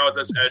guys hanging out with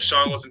us as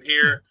Sean wasn't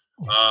here.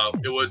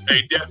 It was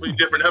a definitely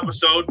different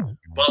episode,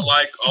 but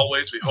like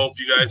always, we hope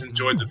you guys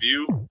enjoyed the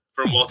view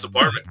from Walt's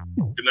apartment.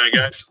 Good night,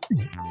 guys.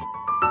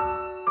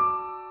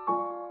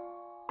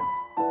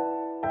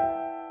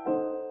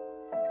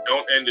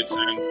 Don't end it,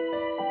 Sam.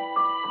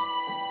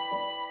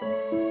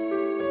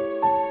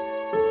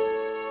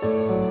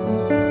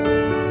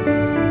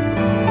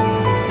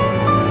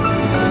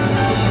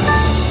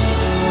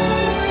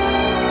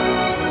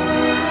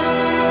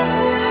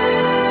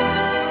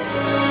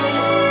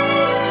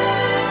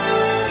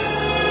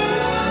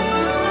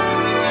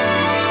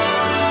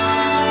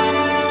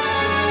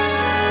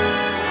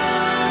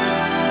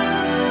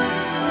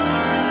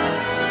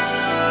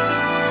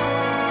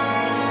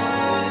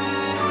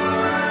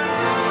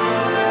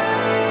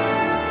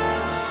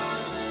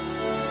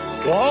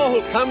 To all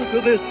who come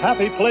to this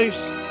happy place,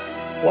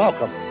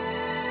 welcome.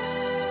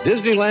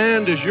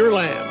 Disneyland is your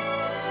land.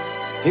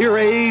 Here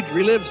age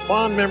relives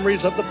fond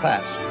memories of the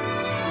past.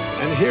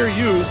 And here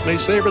youth may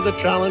savor the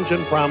challenge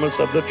and promise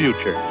of the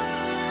future.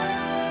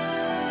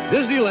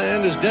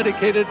 Disneyland is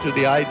dedicated to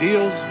the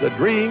ideals, the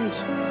dreams,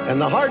 and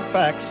the hard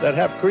facts that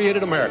have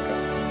created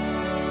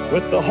America,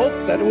 with the hope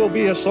that it will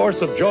be a source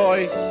of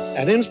joy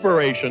and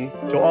inspiration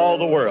to all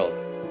the world.